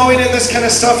that are flowing in this kind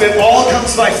of stuff, it all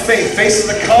comes by faith. Faith is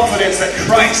the confidence that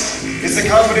Christ is the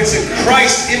confidence in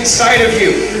Christ inside of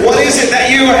you. What is it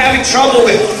that you are having trouble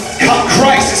with?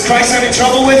 Christ. Is Christ having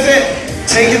trouble with it?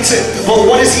 Take it to, but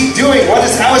what is He doing?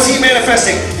 How is He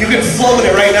manifesting? You can flow in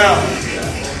it right now.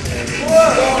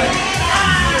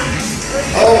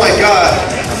 Oh my God.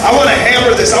 I want to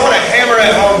hammer this. I want to hammer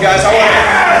at home, guys. I want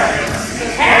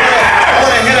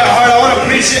to hit it hard. I want to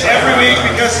preach it every week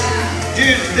because,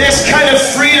 dude, this kind of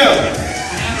freedom,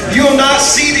 you will not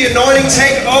see the anointing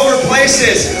take over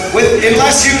places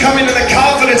unless you come into the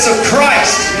confidence of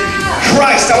Christ.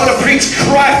 Christ. I want to preach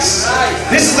Christ.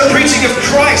 This is the preaching of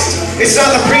Christ. It's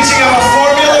not the preaching of a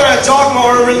formula or a dogma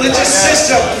or a religious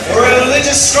system or a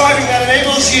religious striving that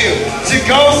enables you to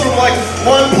go from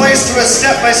one place to a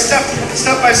step by step.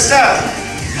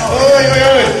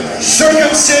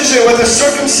 Circumcision, with a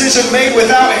circumcision made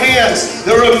without hands,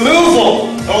 the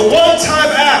removal, a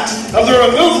one-time act of the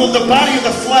removal of the body of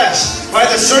the flesh by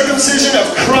the circumcision of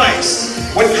Christ.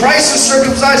 When Christ was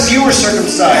circumcised, you were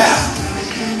circumcised.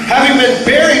 Having been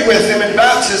buried with Him in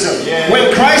baptism.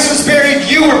 When Christ was buried,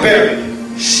 you were buried.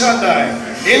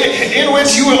 in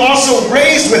which you were also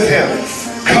raised with him,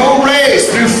 co-raised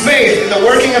through faith in the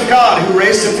working of God who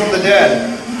raised him from the dead.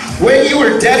 When you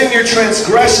were dead in your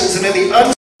transgressions and in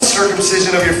the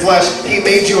uncircumcision of your flesh, he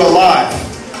made you alive.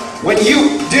 When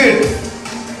you, dude,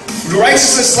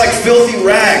 righteousness like filthy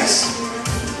rags.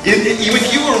 When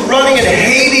you were running and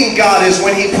hating God is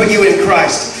when he put you in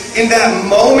Christ. In that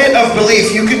moment of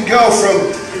belief, you can go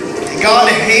from God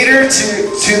hater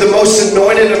to the most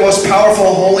anointed and most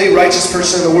powerful, holy, righteous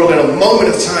person in the world in a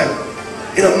moment of time.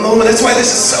 In a moment. That's why this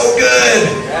is so good.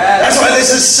 That's why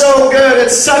this is so good.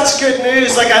 It's such good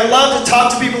news. Like, I love to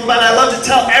talk to people about it. I love to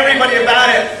tell everybody about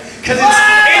it. Because it's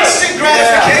instant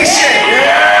gratification.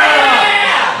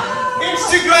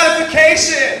 Instant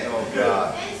gratification. Oh,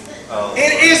 God. Oh.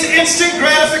 It is instant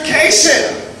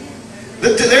gratification.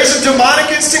 There's a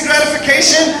demonic instant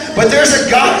gratification, but there's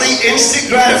a godly instant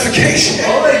gratification.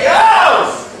 Holy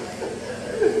Ghost!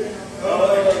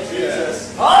 Oh,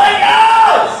 Jesus. Holy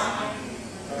Ghost!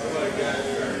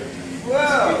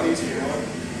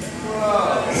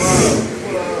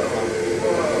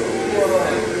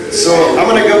 So I'm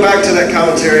going to go back to that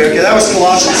commentary. Okay, that was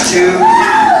Colossians 2.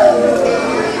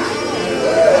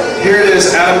 Here it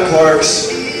is, Adam Clark's.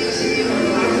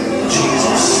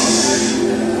 Jesus.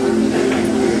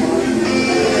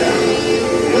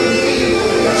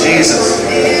 Jesus.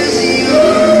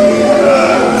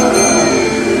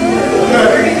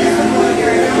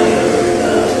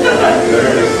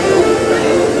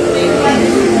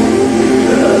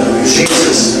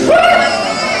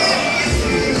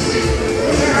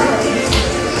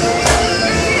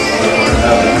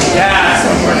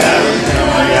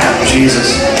 Jesus.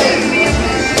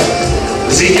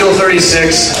 Ezekiel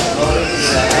 36.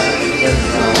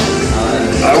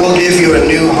 I will give you a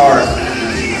new heart.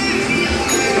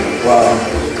 Wow.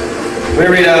 Let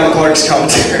me read Adam Clark's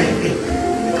commentary.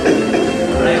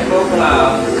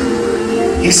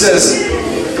 He says,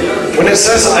 when it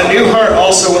says, a new heart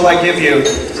also will I give you,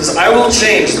 it says, I will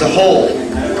change the whole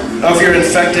of your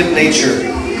infected nature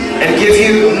and give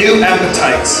you new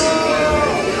appetites,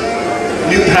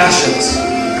 new passions.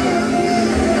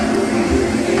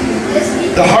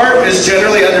 The heart is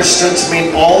generally understood to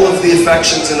mean all of the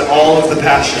affections and all of the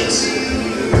passions.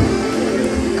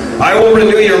 I will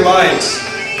renew your minds,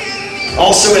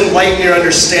 also enlighten your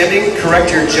understanding, correct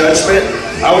your judgment.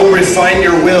 I will refine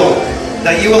your will,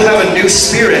 that you will have a new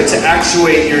spirit to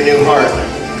actuate your new heart.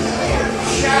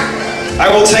 I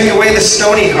will take away the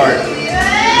stony heart.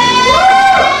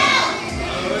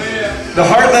 The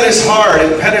heart that is hard,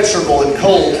 impenetrable, and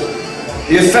cold.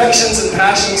 The affections and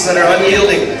passions that are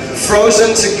unyielding,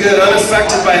 frozen to good,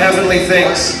 unaffected by heavenly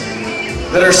things,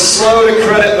 that are slow to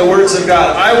credit the words of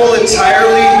God. I will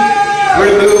entirely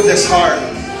remove this heart.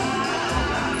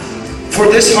 For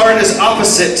this heart is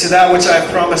opposite to that which I have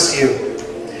promised you.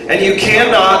 And you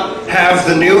cannot have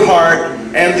the new heart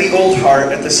and the old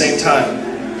heart at the same time.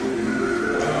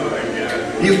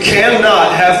 You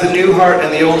cannot have the new heart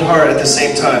and the old heart at the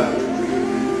same time.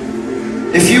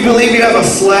 If you believe you have a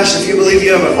flesh, if you believe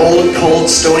you have an old, cold,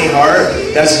 stony heart,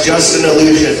 that's just an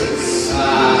illusion.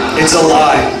 It's a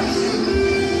lie.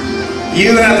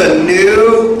 You have a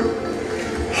new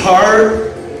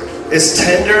heart as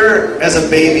tender as a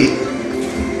baby,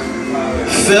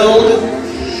 filled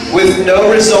with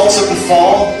no results of the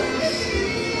fall.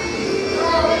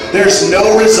 There's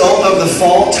no result of the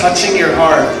fall touching your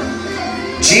heart.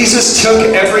 Jesus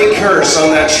took every curse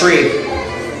on that tree.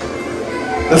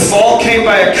 The fall came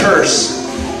by a curse.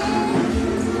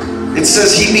 It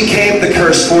says he became the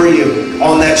curse for you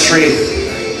on that tree.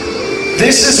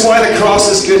 This is why the cross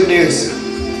is good news.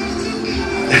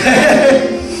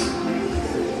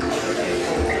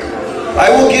 I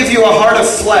will give you a heart of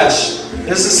flesh.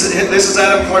 This is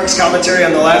Adam Clark's commentary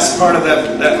on the last part of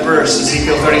that verse,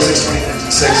 Ezekiel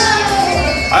 36:26.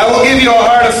 I will give you a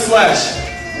heart of flesh,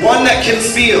 one that can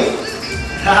feel.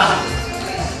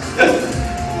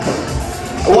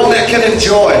 One that can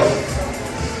enjoy.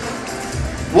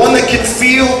 One that can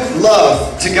feel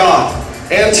love to God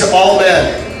and to all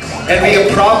men and be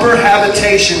a proper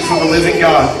habitation for the living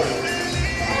God.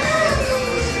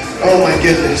 Oh my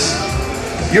goodness.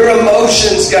 Your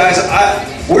emotions, guys,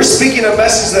 we're speaking a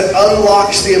message that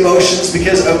unlocks the emotions,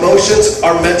 because emotions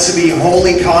are meant to be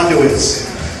holy conduits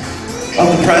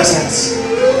of the presence.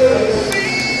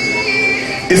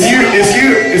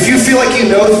 If you feel like you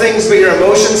know things but your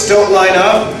emotions don't line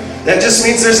up, that just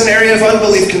means there's an area of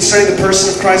unbelief concerning the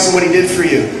person of Christ and what he did for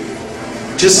you.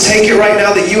 Just take it right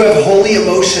now that you have holy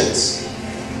emotions.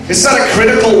 It's not a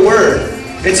critical word.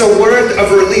 It's a word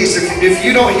of release. If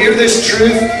you don't hear this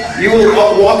truth, you will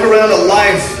walk around a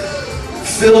life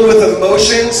filled with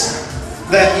emotions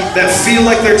that feel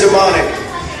like they're demonic.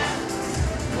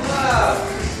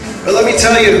 But let me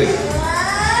tell you,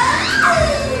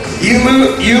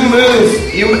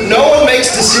 no one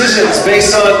makes decisions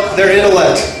based on their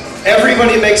intellect.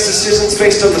 Everybody makes decisions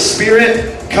based on the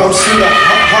Spirit, comes through the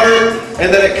heart,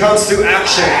 and then it comes through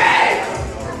action.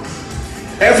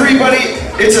 Everybody,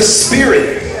 it's a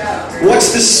spirit.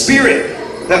 What's the Spirit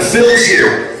that fills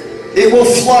you? It will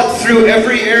flood through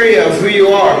every area of who you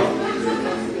are.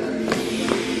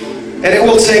 And it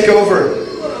will take over.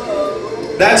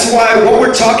 That's why what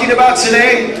we're talking about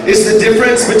today is the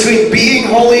difference between being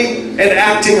holy and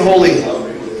acting holy.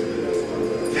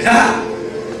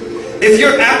 If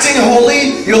you're acting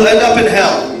holy, you'll end up in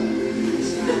hell.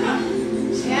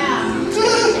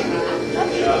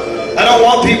 I don't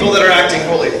want people that are acting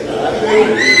holy.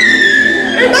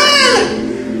 Amen.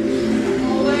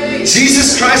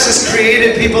 Jesus Christ has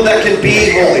created people that can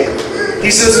be holy. He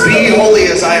says, be holy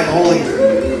as I am holy.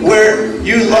 Where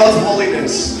you love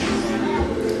holiness.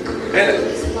 And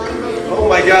oh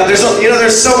my God, there's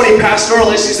so many pastoral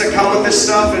issues that come with this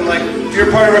stuff, and like if you're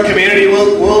part of our community,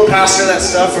 we'll pastor that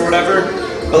stuff or whatever.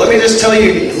 But let me just tell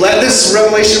you, let this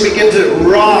revelation begin to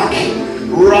rock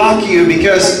you,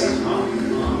 because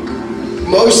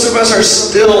most of us are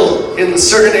still in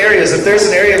certain areas. If there's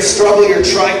an area of struggle, you're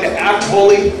trying to act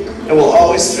holy, it will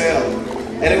always fail,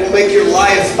 and it will make your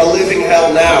life a living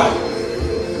hell now.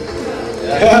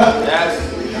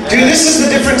 Dude, this is the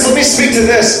difference. Let me speak to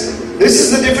this. This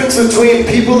is the difference between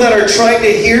people that are trying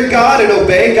to hear God and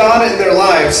obey God in their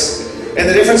lives, and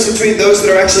the difference between those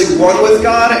that are actually one with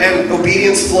God and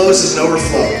obedience flows as an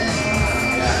overflow.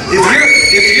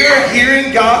 If you're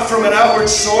hearing God from an outward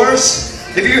source,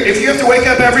 if you have to wake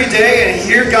up every day and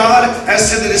hear God as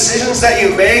to the decisions that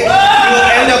you make, you will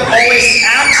end up always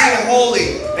acting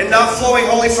holy and not flowing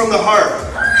holy from the heart.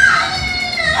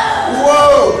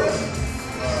 Whoa!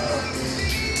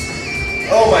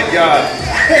 Oh my God.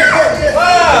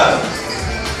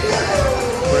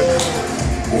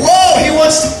 Whoa! He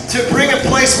wants to bring a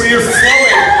place where you're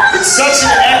flowing in such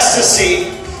an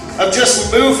ecstasy of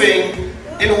just moving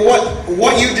in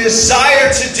what you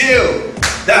desire to do.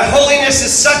 That holiness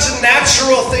is such a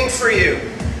natural thing for you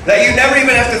that you never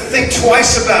even have to think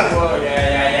twice about it.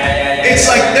 It's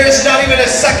like there's not even a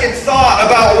second thought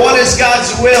about what is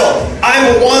God's will.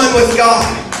 I'm one with God.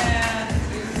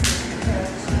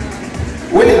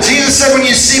 When Jesus said, when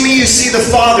you see me, you see the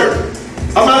Father.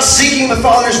 I'm not seeking the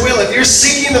Father's will. If you're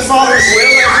seeking the Father's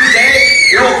will every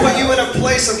day, it will put you in a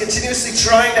place of continuously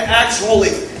trying to act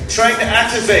holy, trying to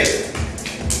activate.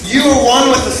 You are one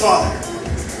with the Father.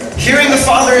 Hearing the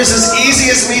Father is as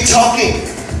easy as me talking.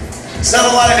 It's not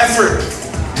a lot of effort.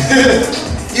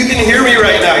 You can hear me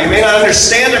right now. You may not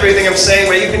understand everything I'm saying,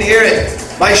 but you can hear it.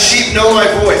 My sheep know my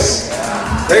voice.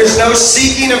 There's no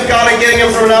seeking of God and getting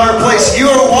Him from an outer place. You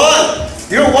are one.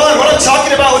 You're one. What I'm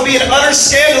talking about would be an utter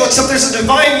scandal, except there's a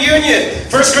divine union.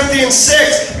 1 Corinthians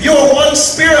 6. You are one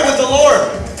spirit with the Lord.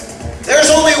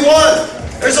 There's only one.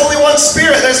 There's only one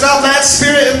Spirit. There's not that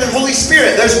Spirit and the Holy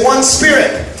Spirit. There's one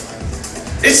Spirit.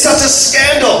 It's such a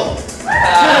scandal.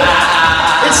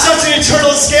 It's such an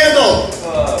eternal scandal.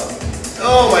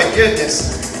 Oh my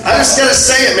goodness. I just gotta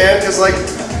say it, man, because the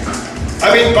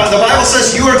Bible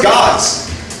says you are God's.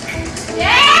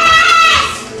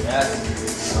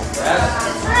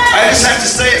 I just have to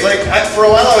say it. For a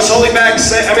while I was holding back. I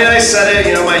said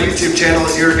it. My YouTube channel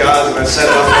is Your God, and I've said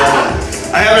it often.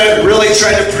 I haven't really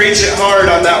tried to preach it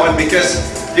hard on that one because,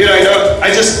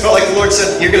 I just felt like the Lord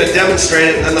said, you're going to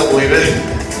demonstrate it, and then they'll believe it.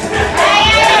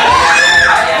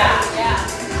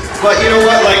 But you know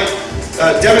what?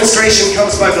 Demonstration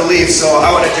comes by belief, so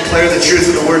I want to declare the truth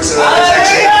of the word so that it's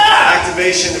actually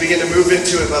activation to begin to move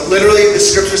into it. But literally, the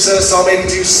scripture says, Psalm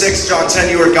 82:6, John 10,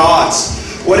 you are God's.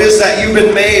 What is that? You've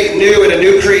been made new in a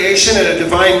new creation and a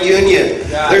divine union.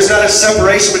 There's not a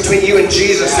separation between you and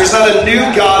Jesus. There's not a new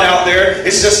God out there.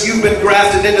 It's just you've been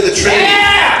grafted into the Trinity.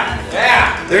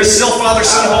 There's still Father,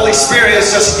 Son, Holy Spirit. It's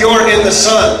just you're in the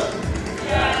Son.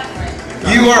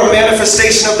 You are a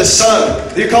manifestation of the Son.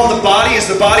 You're called the body. Is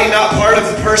the body not part of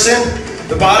the person?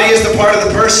 The body is the part of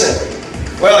the person.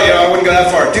 Well, I wouldn't go that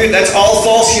far. Dude, that's all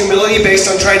false humility based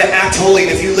on trying to act holy.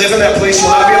 And if you live in that place, you'll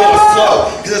not be able to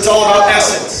flow. Because it's all about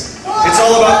essence. It's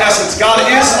all about essence. God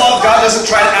is love. God doesn't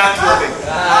try to act loving.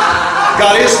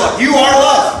 God is love. You are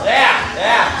love.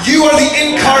 You are the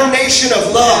incarnation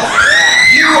of love.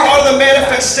 You are the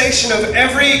manifestation of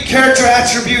every character,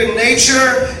 attribute,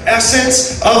 nature,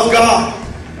 essence of God.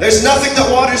 There's nothing that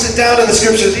waters it down in the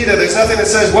scriptures either. There's nothing that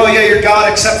says, well, yeah, you're God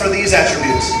except for these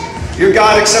attributes. You're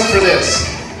God except for this.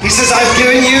 He says, I've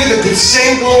given you the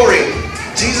same glory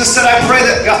Jesus said, I pray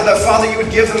that God, that Father, you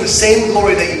would give them the same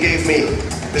glory that you gave me.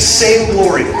 The same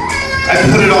glory. I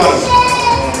put it on them.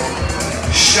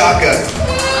 Shaka.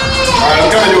 All right,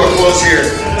 I'm coming to a close here.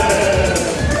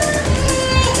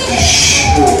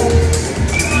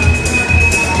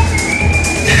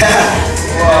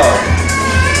 Whoa.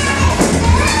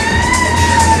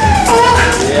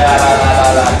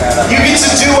 You get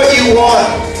to do what you want.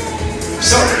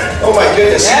 So, oh my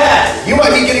goodness. Yeah. You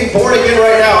might be getting born again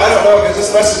right now. I don't know because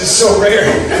this message is so rare. Oh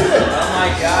my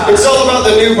God. It's all about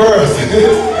the new birth.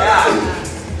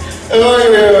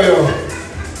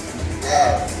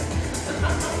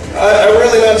 I'm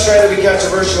really not trying to be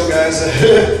controversial, guys.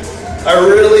 I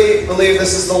really believe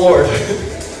this is the Lord.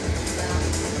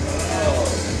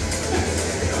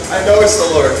 I know it's the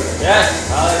Lord. Yes.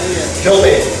 Hallelujah. Kill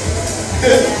me.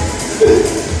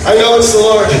 I know it's the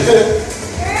Lord.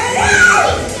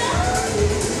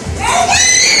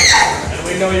 And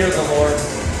we know you're the Lord.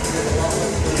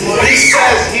 He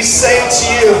says, he's saying to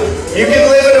you, you can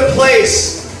live in a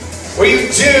place where you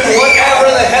do whatever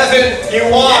the heaven you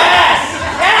want. Yes!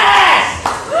 Yes!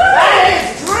 That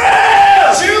is true!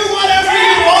 Do whatever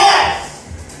you want.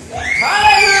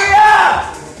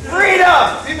 Hallelujah!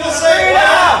 Freedom! People say,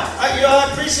 well,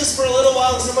 I preached this for a little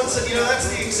while and someone said, that's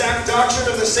the exact doctrine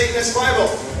of the Satanist Bible.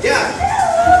 Yeah.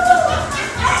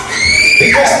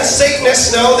 Because the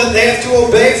Satanists know that they have to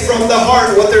obey from the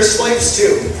heart what they're slaves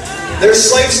to. They're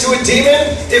slaves to a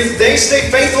demon. If they stay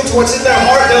faithful to what's in their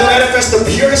heart, they'll manifest the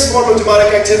purest form of demonic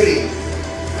activity.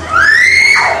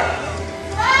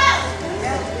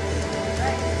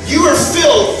 You are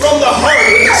filled from the heart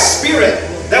with a spirit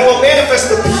that will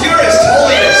manifest the purest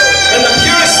holiness and the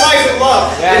purest life and love.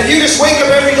 Yes. If you just wake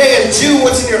up every day and do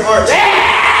what's in your heart.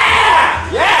 Yeah!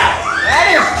 Yeah!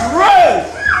 That is true!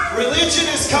 Religion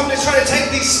has come to try to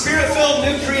take these spirit-filled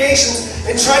new creations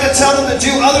and try to tell them to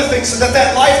do other things so that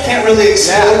life can't really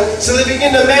explode. Yeah. So they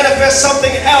begin to manifest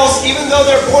something else even though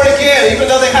they're born again,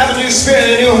 even though they have a new spirit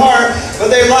and a new heart,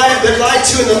 but they're lied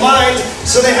to in the mind.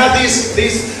 So they have these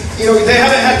they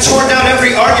haven't had torn down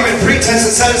every argument and pretense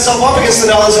that set itself up against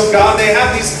the knowledge of God. They have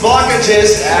these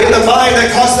blockages in the mind that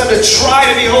cause them to try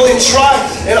to be holy and try,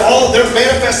 and all they're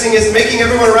manifesting is making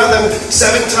everyone around them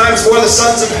 7 times more the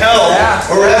sons of hell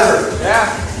or whatever. Yeah.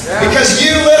 Because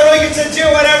you literally get to do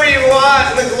whatever you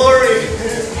want in the glory.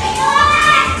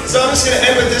 So I'm just going to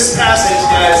end with this passage,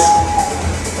 guys.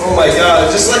 Oh my God,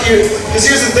 just let you, because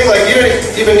here's the thing, like you don't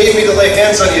even need me to lay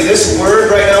hands on you. This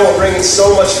word right now will bring in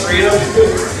so much freedom.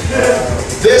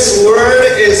 This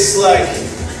word is like,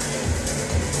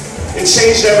 it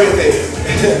changed everything.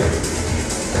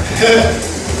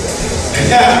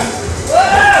 Yeah.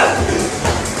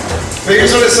 But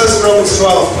here's what it says in Romans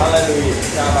 12. Hallelujah.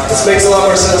 This makes a lot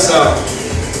more sense now.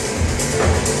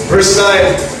 Verse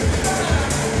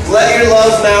 9. Let your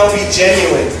love now be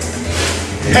genuine.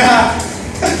 Yeah.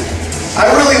 I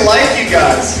really like you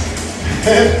guys.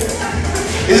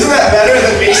 Isn't that better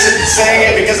than me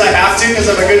saying it because I have to, because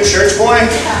I'm a good church boy?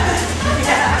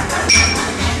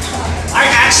 I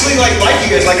actually like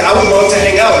you guys. Like I would love to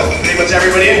hang out with pretty much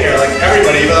everybody in here. Like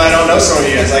everybody, even though I don't know some of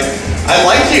you guys. Like I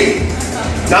like you.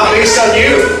 Not based on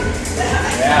you.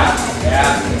 Yeah.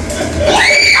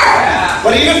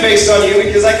 But even based on you,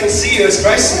 because I can see you as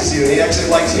Christ sees you, and He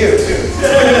actually likes you too.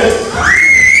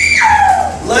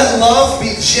 Let love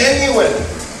be genuine.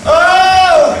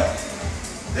 Oh!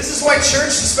 This is why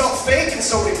church just felt fake in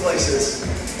so many places.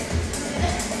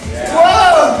 Yeah.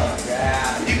 Whoa!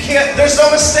 Yeah. You can't, there's no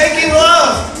mistaking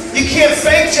love. You can't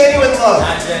fake genuine love.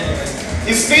 Not genuine.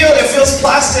 You feel it feels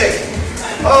plastic.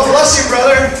 Oh, bless you,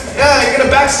 brother. Yeah, you're going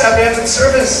to backstab me after the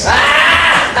service.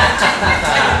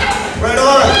 Right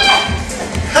on.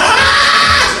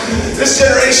 This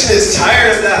generation is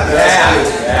tired of that, man.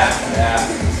 Yeah.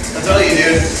 I'll tell you,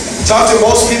 dude. Talk to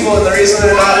most people, and the reason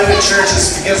they're not into church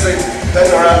is because they've been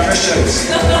around Christians.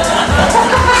 A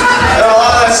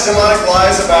lot of that's demonic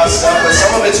lies about stuff, but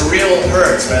some of it's real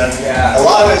hurts, man. Yeah. A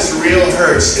lot of it's real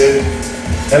hurts, dude.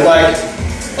 And like,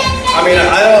 I mean,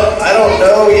 I don't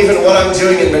know even what I'm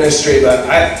doing in ministry, but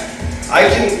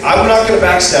I'm not gonna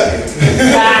backstab you.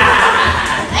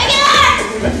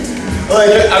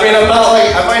 Like, I mean, I'm not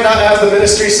like, I might not have the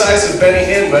ministry size of Benny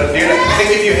Hinn, but dude, I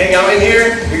think if you hang out in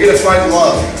here, you're gonna find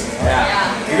love.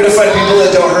 Yeah. You're gonna find people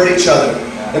that don't hurt each other.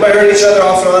 They might hurt each other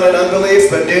off and on in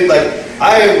unbelief, but dude, like,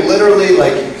 I am literally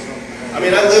like, I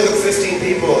mean, I live with 15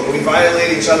 people, and we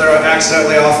violate each other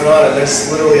accidentally off and on, and there's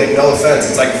literally like no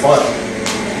offense, it's like fun.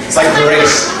 It's like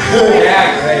grace.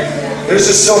 Yeah, great.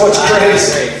 There's just so much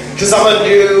grace, because I'm a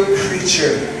new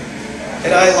creature,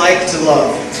 and I like to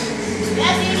love.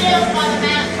 Yes, you do, Father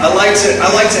Matt. I like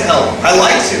to help. I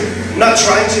like to. I'm not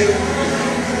trying to.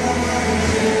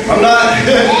 I'm not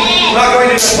I'm not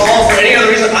going to Nepal for any other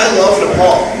reason. I love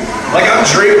Nepal. Like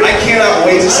I cannot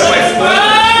wait to set my foot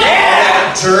on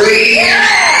that dirty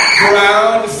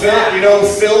ground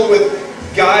filled with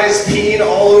guys peeing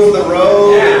all over the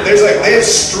road. They have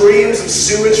streams of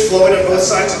sewage flowing on both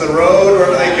sides of the road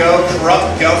wherever they go.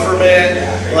 Corrupt government.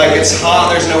 Like it's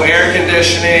hot. There's no air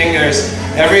conditioning. There's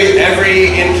every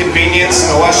inconvenience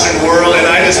in the Western world, and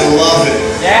I just love it.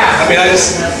 I mean,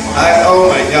 oh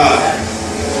my God.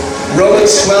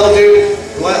 Romans 12, dude.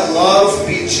 Let love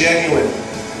be genuine.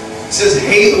 It says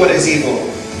hate what is evil.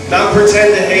 Not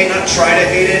pretend to hate, not try to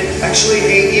hate it. Actually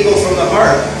hate evil from the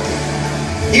heart.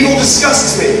 Evil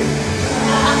disgusts me.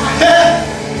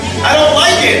 I don't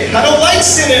like it. I don't like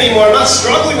sin anymore. I'm not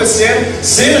struggling with sin.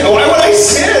 Why would I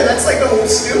sin? That's like the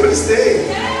stupidest thing.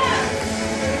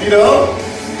 You know?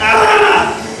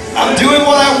 I'm doing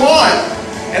what I want.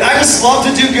 And I just love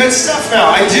to do good stuff now.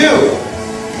 I do.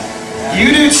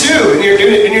 You do too. And you're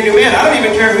new man. I don't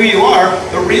even care who you are.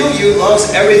 The real you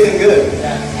loves everything good.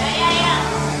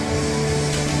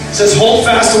 It says, hold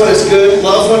fast to what is good,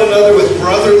 love one another with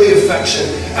brotherly affection,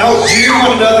 outdo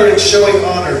one another in showing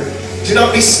honor. Do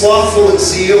not be slothful in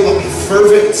zeal, but be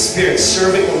fervent in spirit,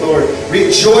 serving the Lord.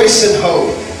 Rejoice in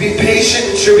hope. Be patient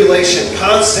in tribulation,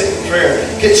 constant in prayer.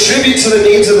 Contribute to the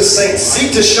needs of the saints.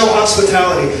 Seek to show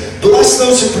hospitality. Bless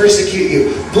those who persecute you.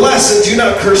 Bless and do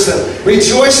not curse them.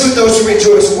 Rejoice with those who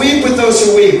rejoice. Weep with those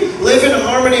who weep. Live in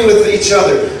harmony with each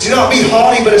other. Do not be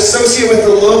haughty, but associate with the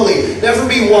lowly. Never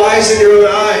be wise in your own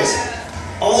eyes.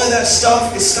 All of that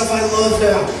stuff is stuff I love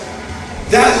now.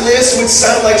 That list would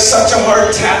sound like such a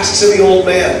hard task to the old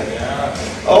man.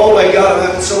 Oh my God, I'm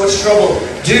having so much trouble.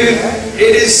 Dude,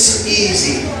 it is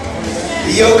easy.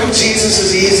 The yoke of Jesus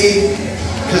is easy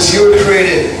because you were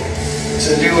created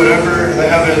to do whatever the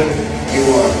heaven you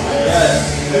want.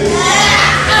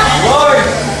 Lord!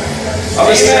 I'm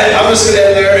just going to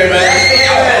end there, amen.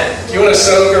 If you want to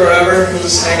soak or whatever, we'll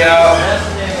just hang out.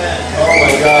 Oh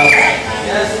my God.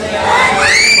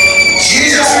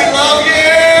 Jesus, we love you!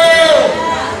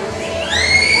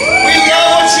 We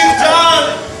love what you've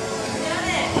done!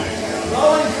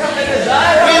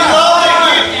 We love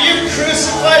it! You've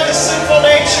crucified the sinful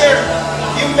nature.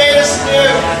 You made us new.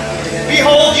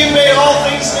 Behold, you made all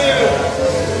things new.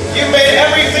 You made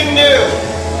everything new.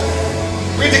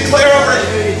 We declare over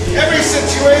every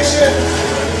situation,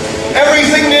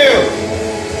 everything new.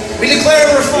 We declare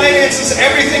over finances,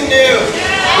 everything new.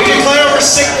 We declare over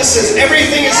sicknesses,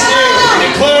 everything is new. We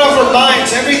declare over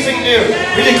minds, everything new.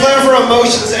 We declare over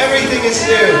emotions, everything is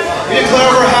new. We declare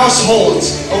over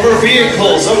households, over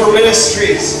vehicles, over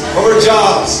ministries, over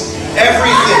jobs.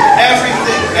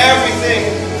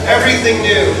 Everything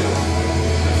new.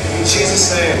 In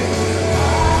Jesus' name.